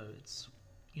 so it's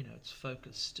it's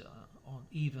focused on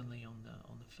evenly on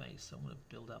the face. So I want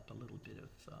to build up a little bit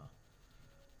of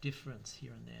difference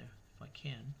here and there if I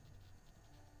can.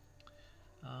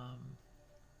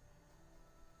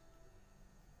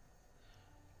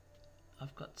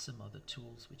 I've got some other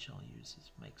tools which I'll use.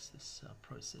 It makes this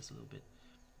process a little bit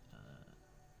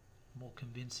more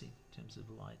convincing in terms of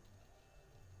light.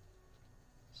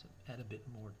 So add a bit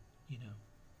more,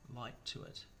 light to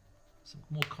it. Some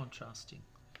more contrasting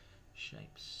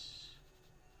shapes.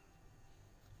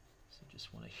 So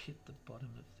just want to hit the bottom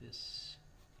of this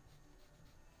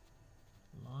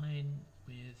line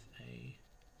with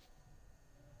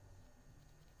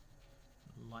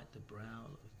light the brow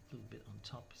a little bit on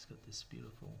top. It's got this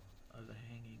beautiful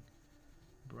overhanging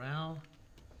brow.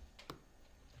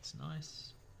 That's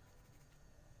nice.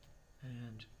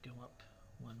 and go up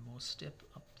one more step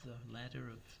up the ladder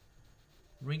of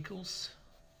wrinkles,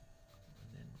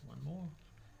 and then one more,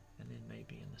 and then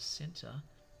maybe in the center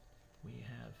we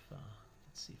have,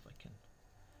 let's see if I can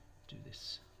do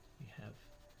this, we have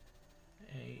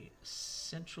a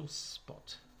central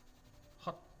spot,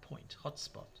 hot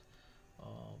spot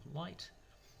of light,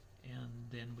 and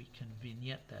then we can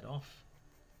vignette that off,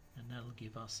 and that'll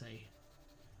give us a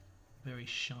very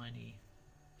shiny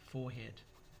forehead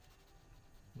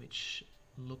which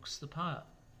looks the part.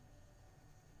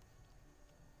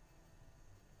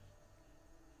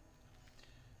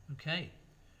 Okay,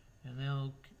 and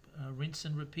now rinse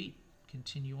and repeat,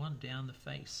 continue on down the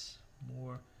face,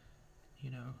 more,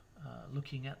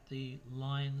 looking at the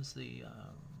lines, the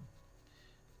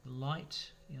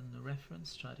light in the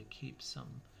reference, try to keep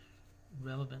some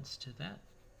relevance to that,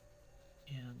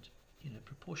 and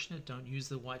proportionate, don't use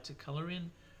the white to color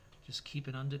in, just keep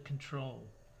it under control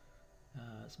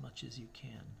as much as you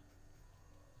can.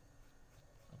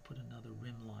 I'll put another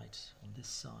rim light on this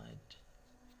side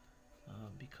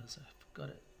because I've got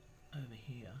it over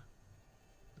here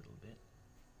a little bit.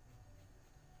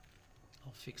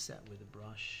 I'll fix that with a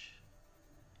brush,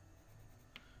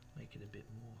 make it a bit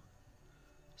more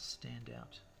stand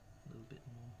out, a little bit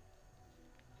more.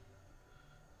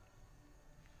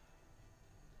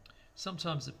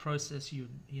 Sometimes the process you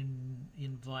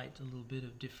invite a little bit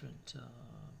of different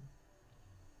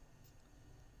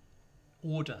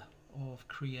order of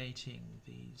creating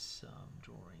these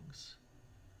drawings.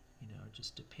 It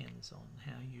just depends on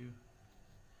how you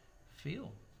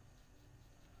feel.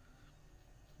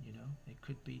 It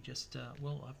could be just,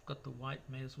 well, I've got the white,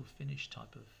 may as well finish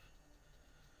type of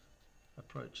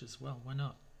approach as well. Why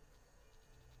not?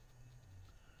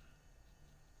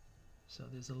 So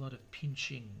there's a lot of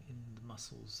pinching in the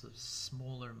muscles, the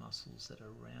smaller muscles that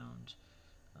are around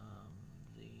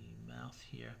the mouth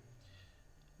here,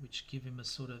 which give him a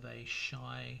sort of a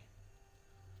shy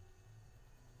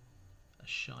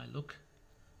look,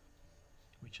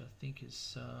 which I think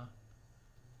is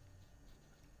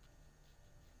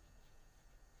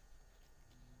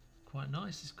quite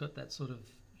nice. It's got that sort of,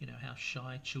 how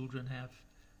shy children have,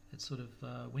 that sort of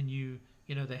when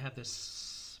they have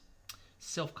this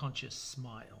self-conscious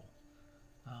smile.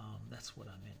 That's what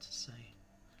I meant to say.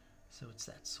 So it's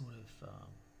that sort of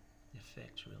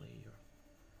effect, really. You're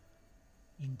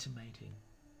intimating,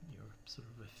 you're sort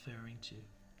of referring to.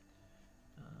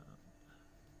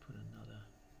 Put another.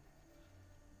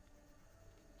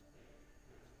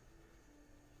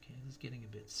 Okay, this is getting a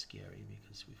bit scary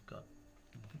because we've got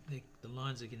the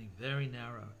lines are getting very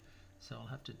narrow, so I'll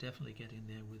have to definitely get in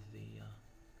there with the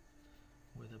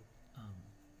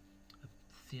a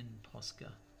thin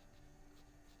Posca.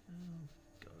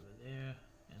 Go over there,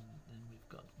 and then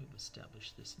we've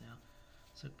established this now.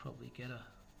 So probably get a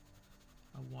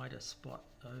wider spot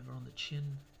over on the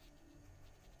chin,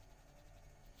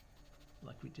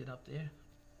 like we did up there.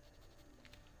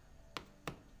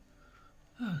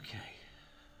 Okay.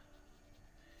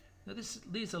 Now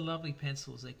these are lovely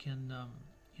pencils. They can,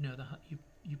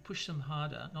 you push them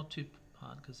harder, not too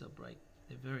hard because they'll break.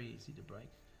 They're very easy to break.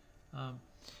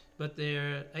 But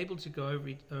they're able to go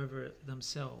over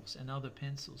themselves and other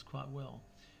pencils quite well.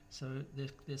 So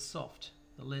they're soft.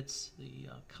 The lead's the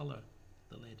color.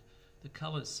 The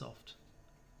color's soft.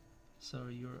 So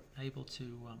you're able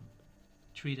to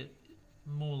treat it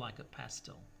more like a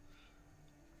pastel.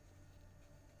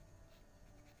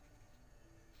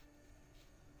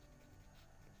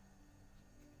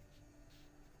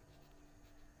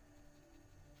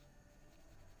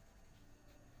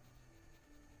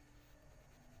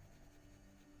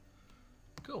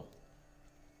 Cool.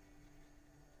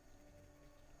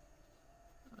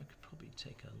 I could probably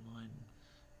take a line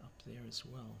up there as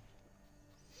well.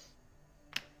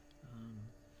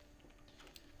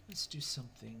 Let's do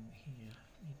something here.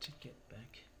 I need to get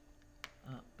back.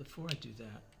 Before I do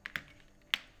that,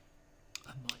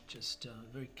 I might just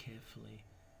very carefully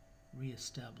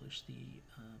re-establish the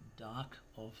dark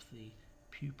of the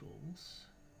pupils,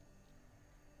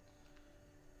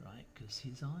 right? Because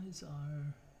his eyes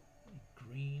are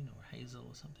green or hazel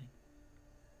or something.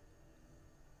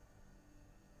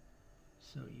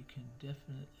 So you can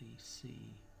definitely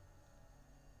see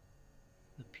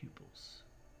the pupils.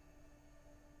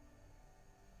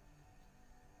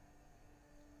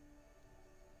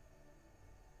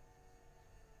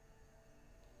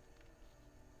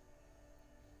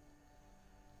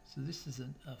 So this is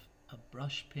a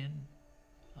brush pen.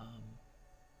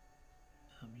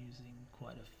 I'm using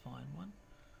quite a fine one,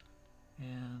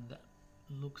 and that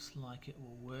looks like it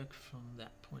will work from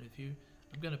that point of view.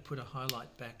 I'm going to put a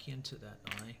highlight back into that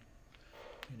eye,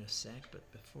 in a sec,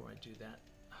 but before I do that,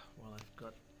 while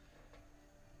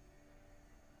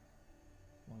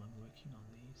I'm working on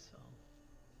these,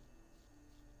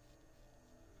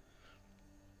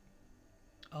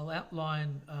 I'll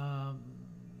outline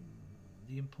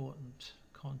the important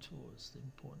contours, the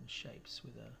important shapes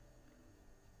with a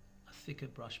thicker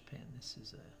brush pen. This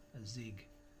is a zig.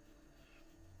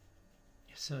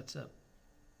 So it's a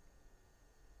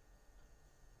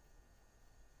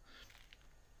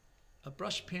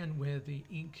brush pen where the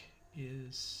ink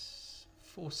is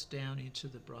forced down into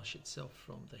the brush itself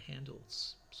from the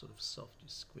handles, sort of soft, you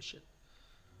squish it.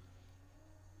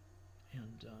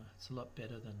 And it's a lot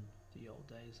better than the old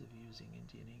days of using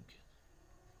Indian ink,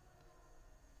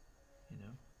 you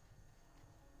know.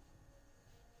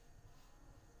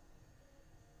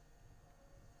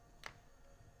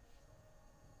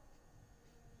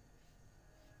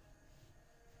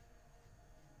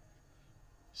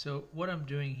 So what I'm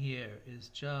doing here is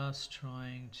just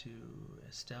trying to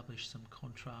establish some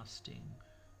contrasting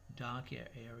darker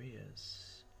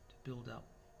areas to build up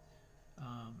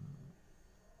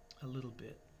a little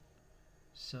bit,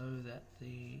 so that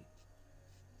the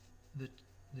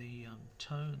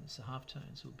tones, the half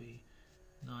tones, will be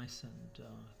nice and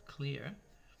clear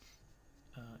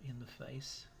in the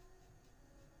face.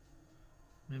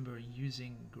 Remember,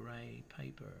 using grey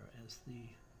paper as the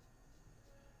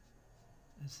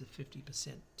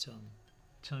 50%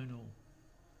 tonal.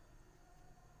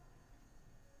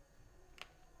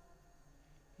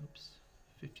 Oops,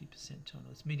 50% tonal.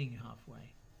 It's meeting you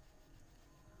halfway.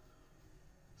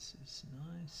 This is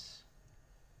nice.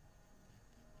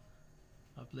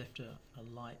 I've left a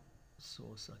light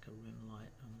source, like a rim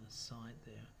light, on the side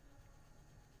there.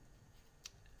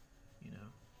 You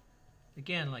know,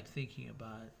 again, like thinking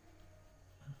about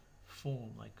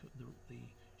form, like the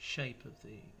shape of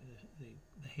the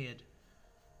head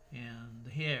and the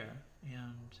hair,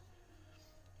 and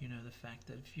you know, the fact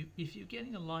that if you're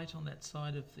getting a light on that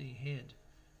side of the head,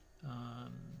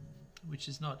 which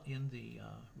is not in the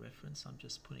reference, I'm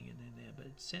just putting it in there, but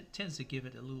it tends to give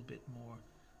it a little bit more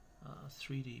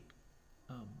 3D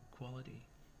quality.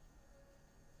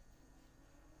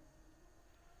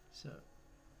 So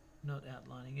not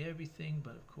outlining everything,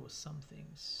 but of course some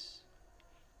things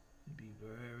will be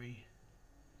very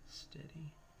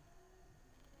steady.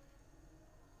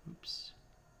 Oops.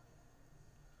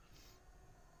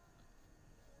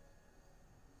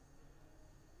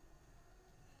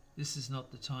 This is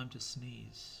not the time to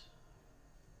sneeze.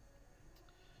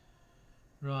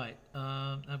 Right,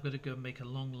 I've got to go make a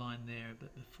long line there,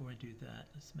 but before I do that,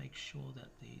 let's make sure that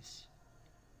these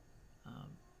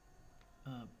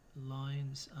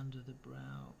lines under the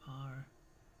brow are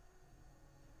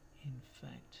in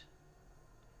fact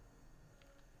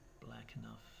black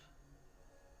enough.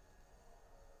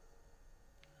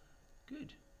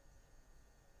 Good.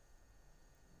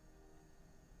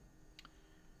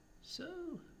 So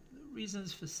the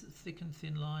reasons for thick and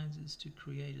thin lines is to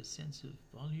create a sense of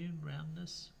volume,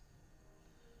 roundness.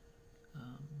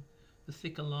 The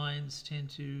thicker lines tend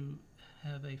to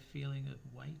have a feeling of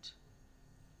weight,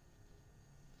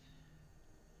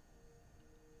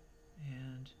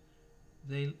 and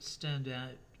they stand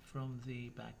out from the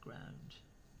background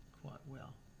quite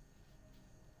well.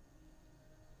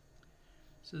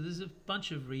 So there's a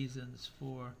bunch of reasons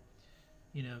for,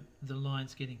 you know, the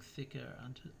lines getting thicker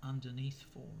underneath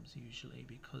forms, usually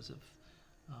because of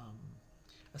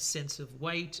a sense of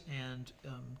weight and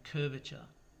curvature.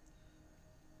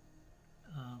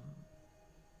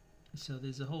 So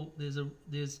there's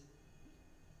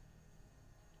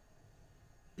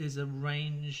a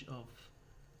range of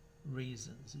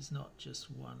reasons. It's not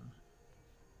just one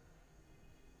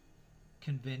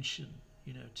convention,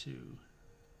 you know, to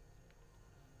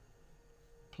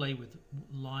play with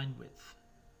line width.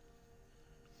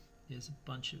 There's a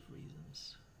bunch of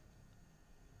reasons.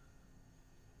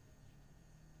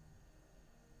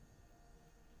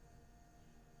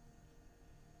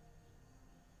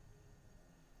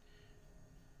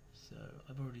 So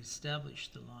I've already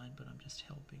established the line, but I'm just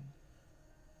helping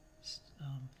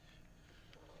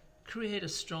create a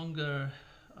stronger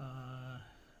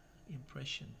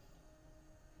impression.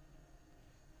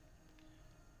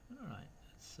 All right,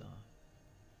 it's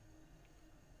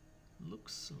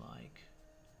looks like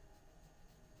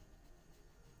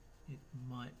it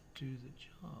might do the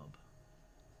job.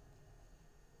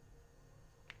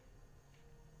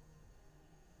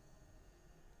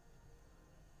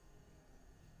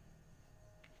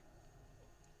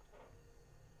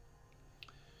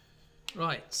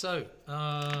 Right, so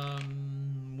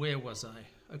where was I?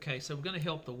 Okay, so we're going to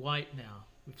help the white now.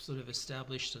 We've sort of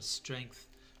established a strength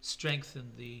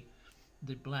in the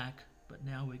the black, but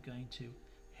now we're going to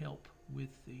help with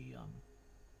the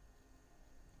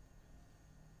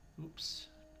oops,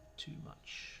 too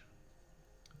much.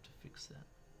 Have to fix that.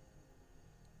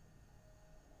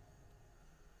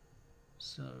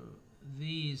 So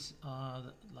these are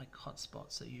like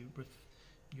hotspots that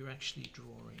you're actually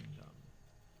drawing.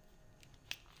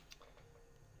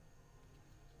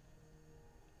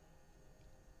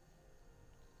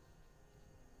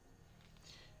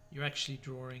 You're actually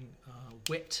drawing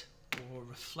wet or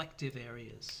reflective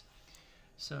areas.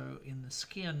 So in the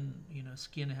skin,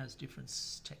 skin has different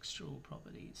textural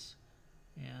properties,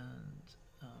 and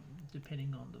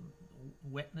depending on the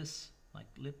wetness, like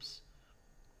lips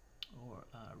or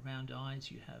round eyes,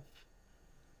 you have,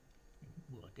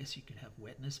 well, I guess you can have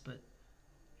wetness, but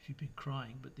if you've been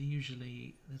crying, but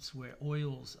that's where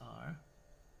oils are,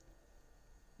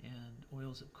 and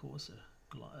oils, of course,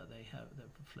 they have the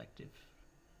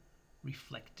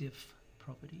reflective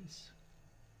properties.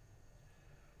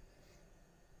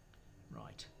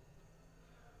 Right.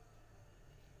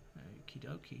 Okie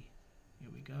dokie. Here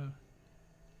we go.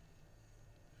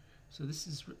 So this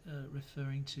is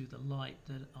referring to the light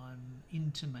that I'm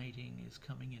intimating is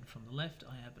coming in from the left.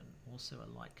 I have also a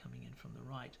light coming in from the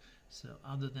right, so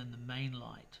other than the main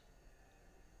light.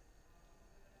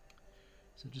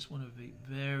 So just want to be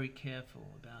very careful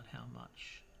about how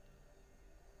much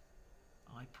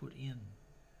I put in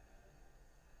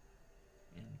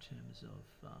terms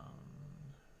of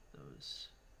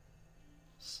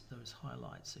those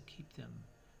highlights. So keep them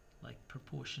like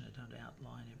proportionate, don't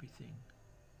outline everything.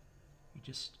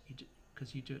 Because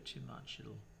you do it too much,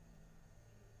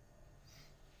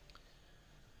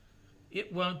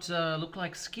 it won't look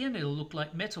like skin. It'll look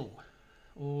like metal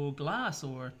or glass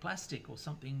or plastic or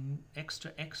something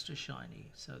extra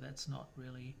shiny. So that's not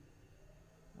really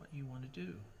what you want to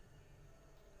do.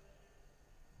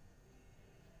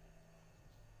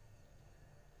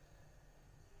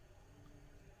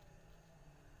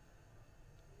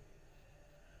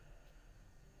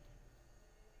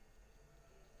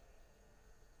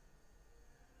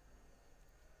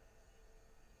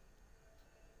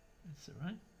 That's all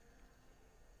right.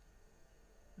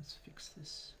 Let's fix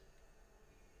this.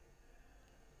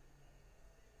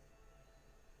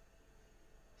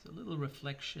 There's a little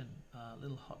reflection, a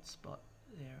little hot spot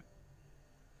there.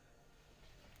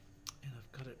 And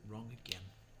I've got it wrong again.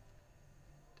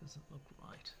 Doesn't look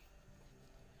right.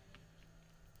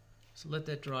 So let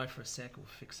that dry for a sec. We'll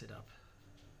fix it up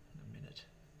in a minute.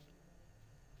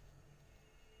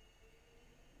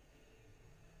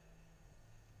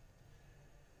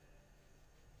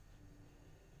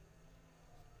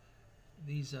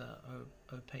 These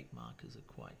opaque markers are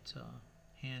quite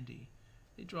handy.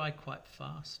 They dry quite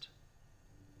fast.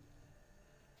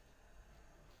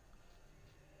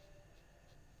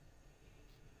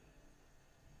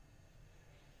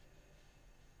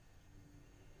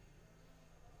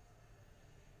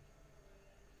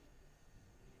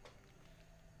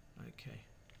 Okay,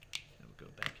 now we'll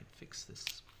go back and fix this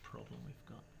problem we've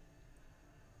got.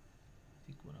 I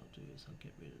think what I'll do is I'll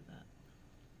get rid of that.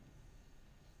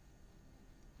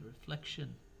 The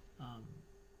reflection,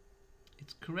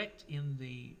 it's correct in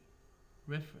the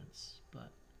reference,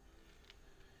 but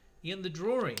in the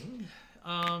drawing,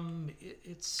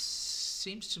 it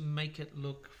seems to make it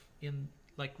look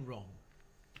like wrong.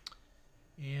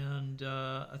 And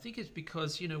I think it's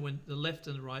because, when the left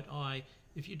and the right eye,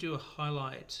 if you do a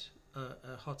highlight,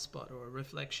 a hotspot or a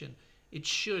reflection, it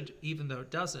should, even though it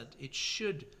doesn't, it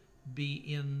should be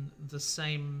in the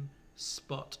same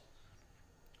spot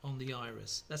on the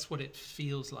iris. That's what it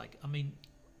feels like. I mean,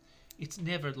 it's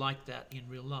never like that in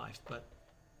real life, but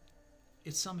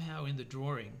it's somehow in the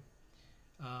drawing,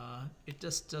 it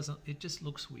just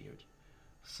looks weird.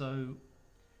 So,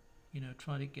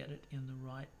 try to get it in the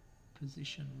right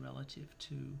position relative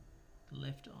to the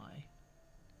left eye.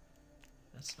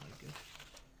 That's no good.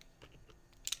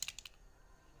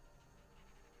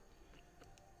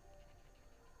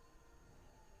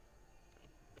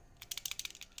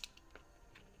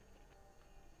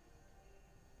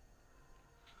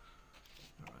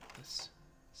 Let's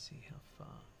see how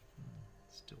far.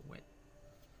 Still wet.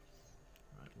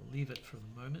 All right, we'll leave it for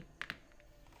the moment.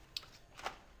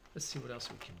 Let's see what else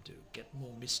we can do. Get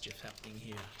more mischief happening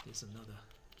here. There's another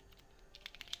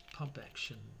pump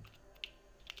action,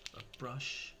 a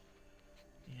brush,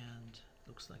 and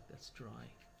looks like that's dry.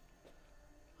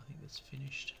 I think that's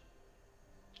finished.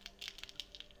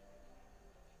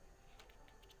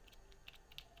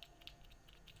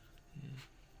 Yeah.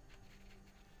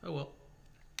 Oh well.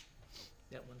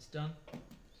 That one's done.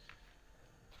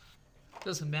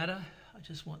 Doesn't matter. I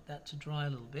just want that to dry a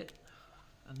little bit.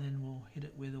 and then we'll hit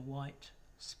it with a white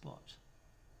spot.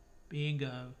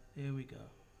 Bingo, there we go,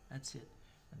 that's it.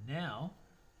 And now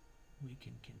we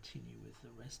can continue with the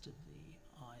rest of the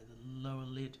eye, the lower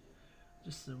lid,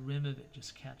 just the rim of it,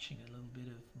 just catching a little bit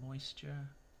of moisture,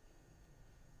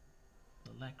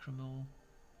 the lacrimal,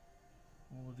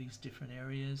 all of these different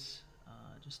areas,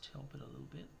 just help it a little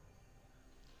bit.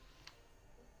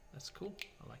 That's cool,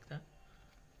 I like that.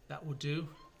 That will do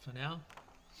for now.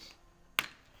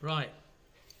 Right,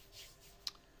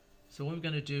 so what we're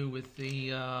going to do with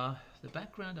the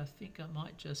background, I think I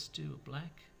might just do a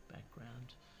black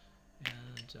background,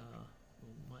 and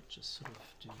we might just sort of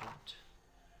do that.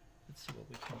 Let's see what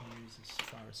we can use as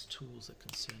far as tools are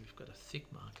concerned. We've got a thick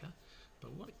marker,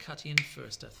 but we want to cut in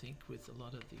first, I think, with a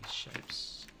lot of these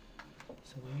shapes.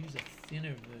 So we'll use a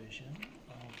thinner version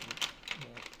of the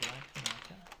black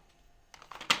marker.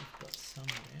 We've got some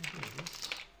there. Here it is.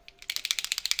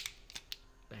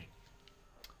 Bang.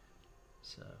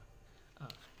 So,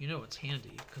 you know it's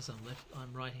handy because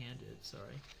I'm right-handed.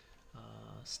 Sorry.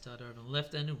 Start over on the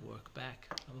left end and work back.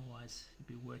 Otherwise, you'd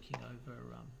be working over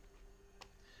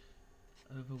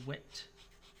wet,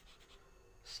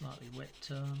 slightly wet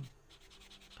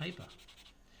paper.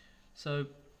 So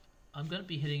I'm going to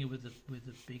be hitting it with a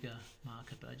bigger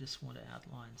marker, but I just want to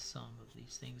outline some of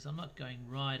these things. I'm not going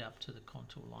right up to the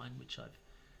contour line, which I've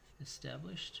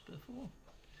established before.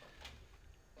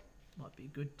 Might be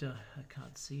good, I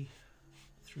can't see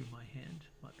through my hand,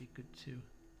 might be good to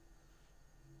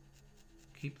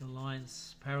keep the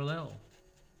lines parallel.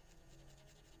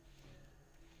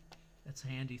 That's a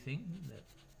handy thing, isn't it?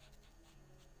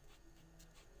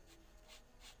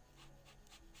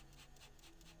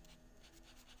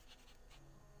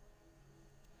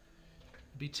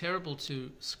 It'd be terrible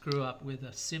to screw up with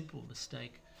a simple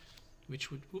mistake,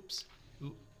 which would, oops,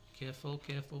 ooh, careful,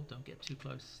 careful, don't get too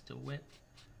close, still wet.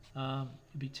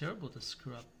 It'd be terrible to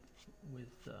screw up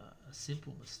with a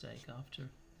simple mistake after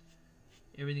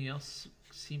everything else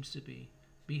seems to be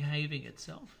behaving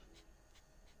itself.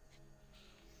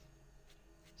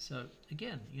 So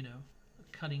again, you know,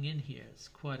 cutting in here is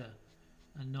quite a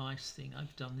nice thing.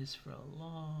 I've done this for a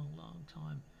long, long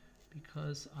time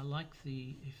because I like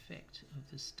the effect of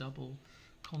this double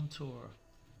contour.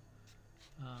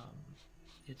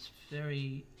 It's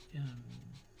very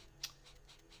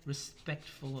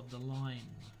respectful of the line,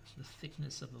 the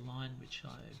thickness of the line which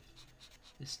I've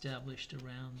established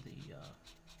around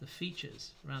the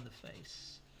features, around the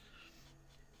face.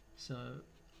 So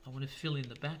I want to fill in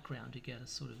the background to get a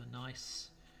sort of a nice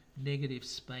negative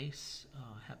space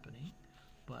happening,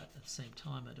 but at the same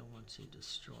time I don't want to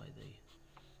destroy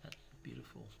that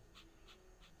beautiful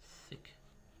thick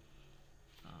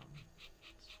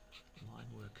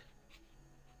line work.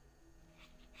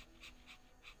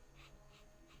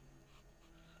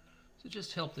 So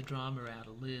just help the drama out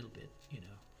a little bit, you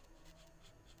know.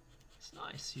 It's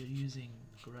nice you're using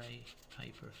grey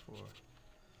paper for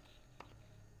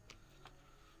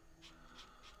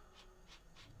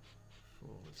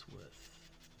all it's worth.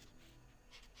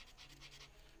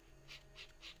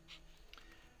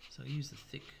 So I use the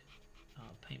thick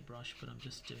paintbrush, but I'm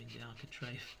just doing the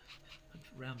architrave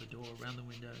around the door, around the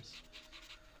windows,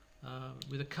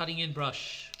 with a cutting in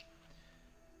brush.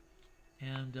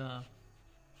 And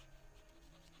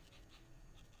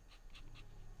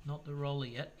not the roller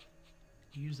yet.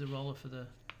 Use the roller for the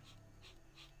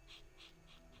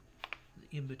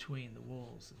in between the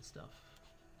walls and stuff.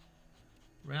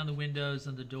 Around the windows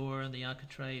and the door and the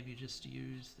architrave, you just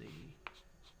use the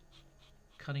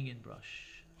cutting in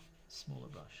brush, smaller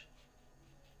brush.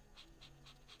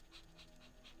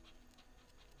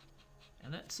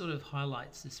 And that sort of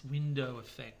highlights this window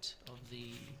effect of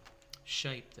the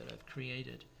shape that I've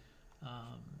created,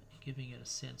 giving it a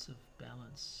sense of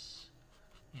balance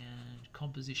and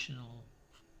compositional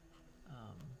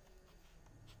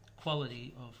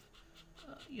quality of,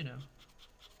 you know,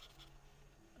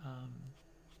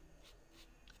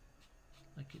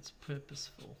 like it's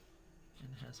purposeful and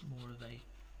has more of a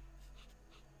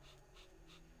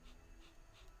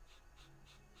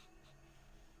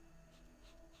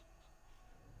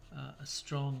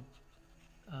strong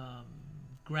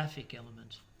graphic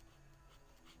element.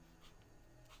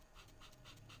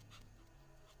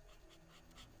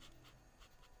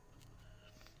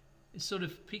 It's sort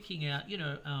of picking out, you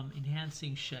know,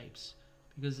 enhancing shapes,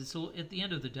 because it's all, at the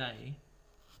end of the day,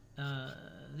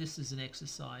 this is an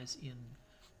exercise in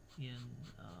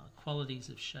qualities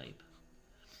of shape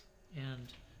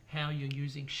and how you're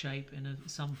using shape in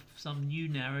some new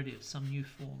narrative, some new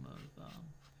form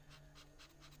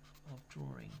of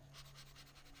drawing,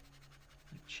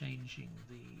 like changing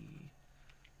the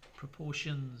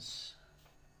proportions,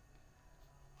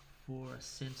 for a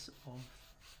sense of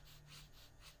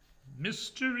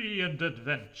mystery and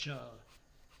adventure.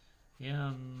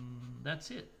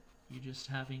 That's it. You're just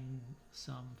having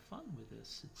some fun with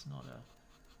this. It's not a,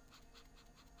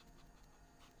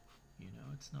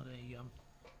 it's not a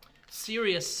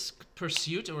serious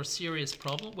pursuit or a serious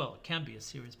problem. Well, it can be a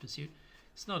serious pursuit.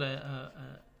 It's not a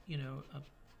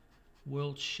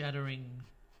world-shattering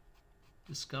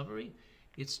discovery.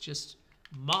 It's just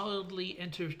mildly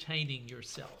entertaining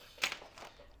yourself.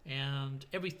 And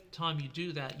every time you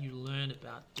do that, you learn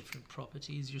about different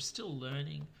properties. You're still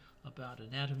learning about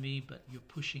anatomy, but you're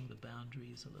pushing the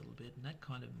boundaries a little bit, and that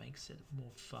kind of makes it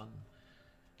more fun.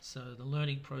 So the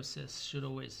learning process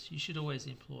you should always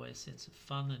employ a sense of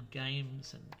fun and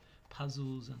games and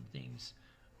puzzles and things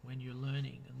when you're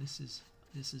learning, and this is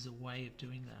a way of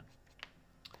doing that.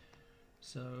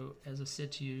 So as I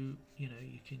said to you,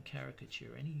 you can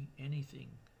caricature anything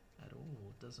at all.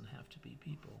 It doesn't have to be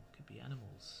people. It could be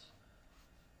animals.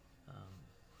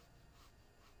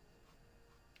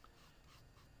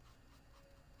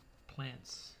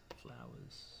 Plants,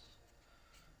 flowers.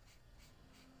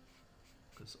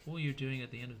 Because all you're doing at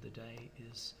the end of the day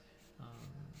is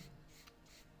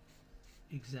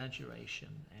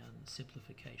exaggeration and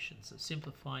simplification. So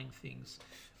simplifying things,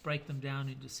 break them down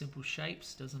into simple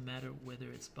shapes. Doesn't matter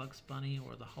whether it's Bugs Bunny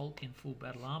or the Hulk in full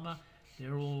battle armor. They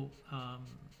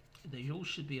all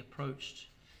should be approached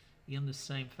in the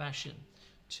same fashion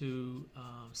to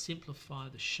simplify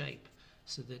the shape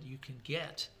so that you can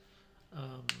get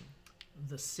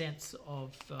the sense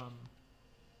of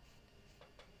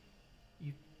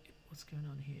what's going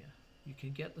on here. You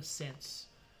can get the sense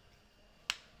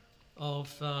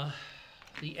of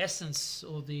the essence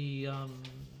or the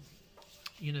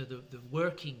the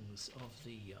workings of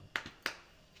the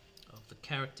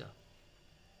character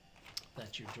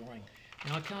that you're drawing.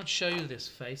 Now I can't show you this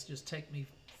face. Just take me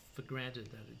for granted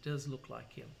that it does look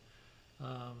like him,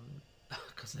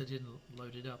 because I didn't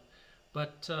load it up.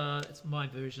 But it's my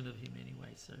version of him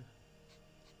anyway. So.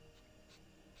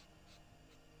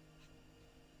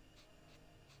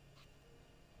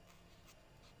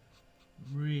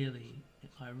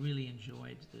 I really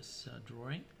enjoyed this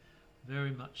drawing,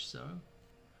 very much so.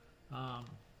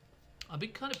 I've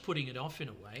been kind of putting it off in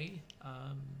a way.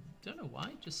 Don't know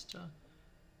why. Just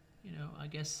I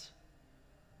guess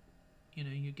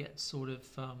you get sort of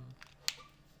I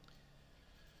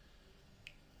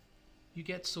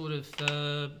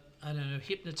don't know,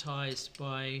 hypnotized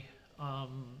by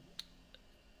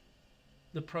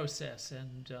the process,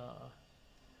 and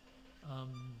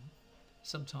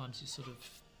sometimes you sort of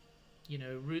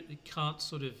really can't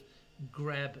sort of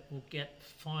grab or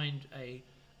find a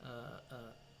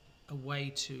way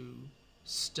to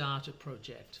start a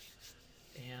project.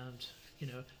 And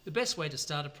the best way to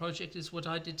start a project is what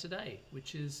I did today,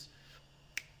 which is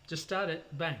just start it,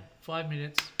 bang, 5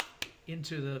 minutes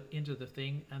into the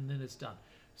thing, and then it's done.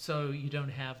 So you don't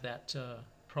have that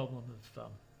problem of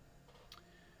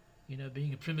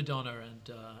being a prima donna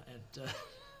and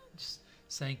just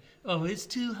saying, oh, it's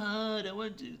too hard, I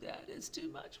won't do that, it's too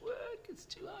much work, it's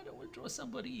too hard, I want to draw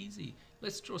somebody easy,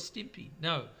 let's draw Stimpy.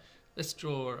 No, let's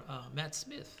draw Matt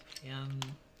Smith, and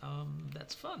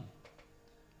that's fun.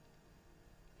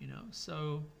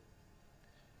 So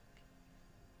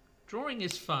drawing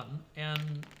is fun,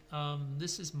 and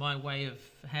this is my way of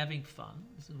having fun.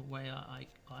 This is the way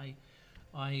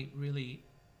I really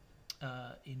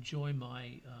enjoy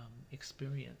my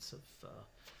experience of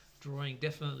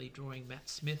definitely drawing Matt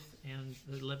Smith and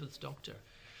the 11th Doctor.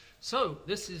 So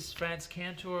this is Frantz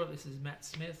Kantor, this is Matt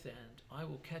Smith, and I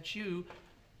will catch you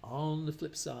on the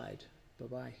flip side.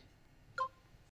 Bye-bye.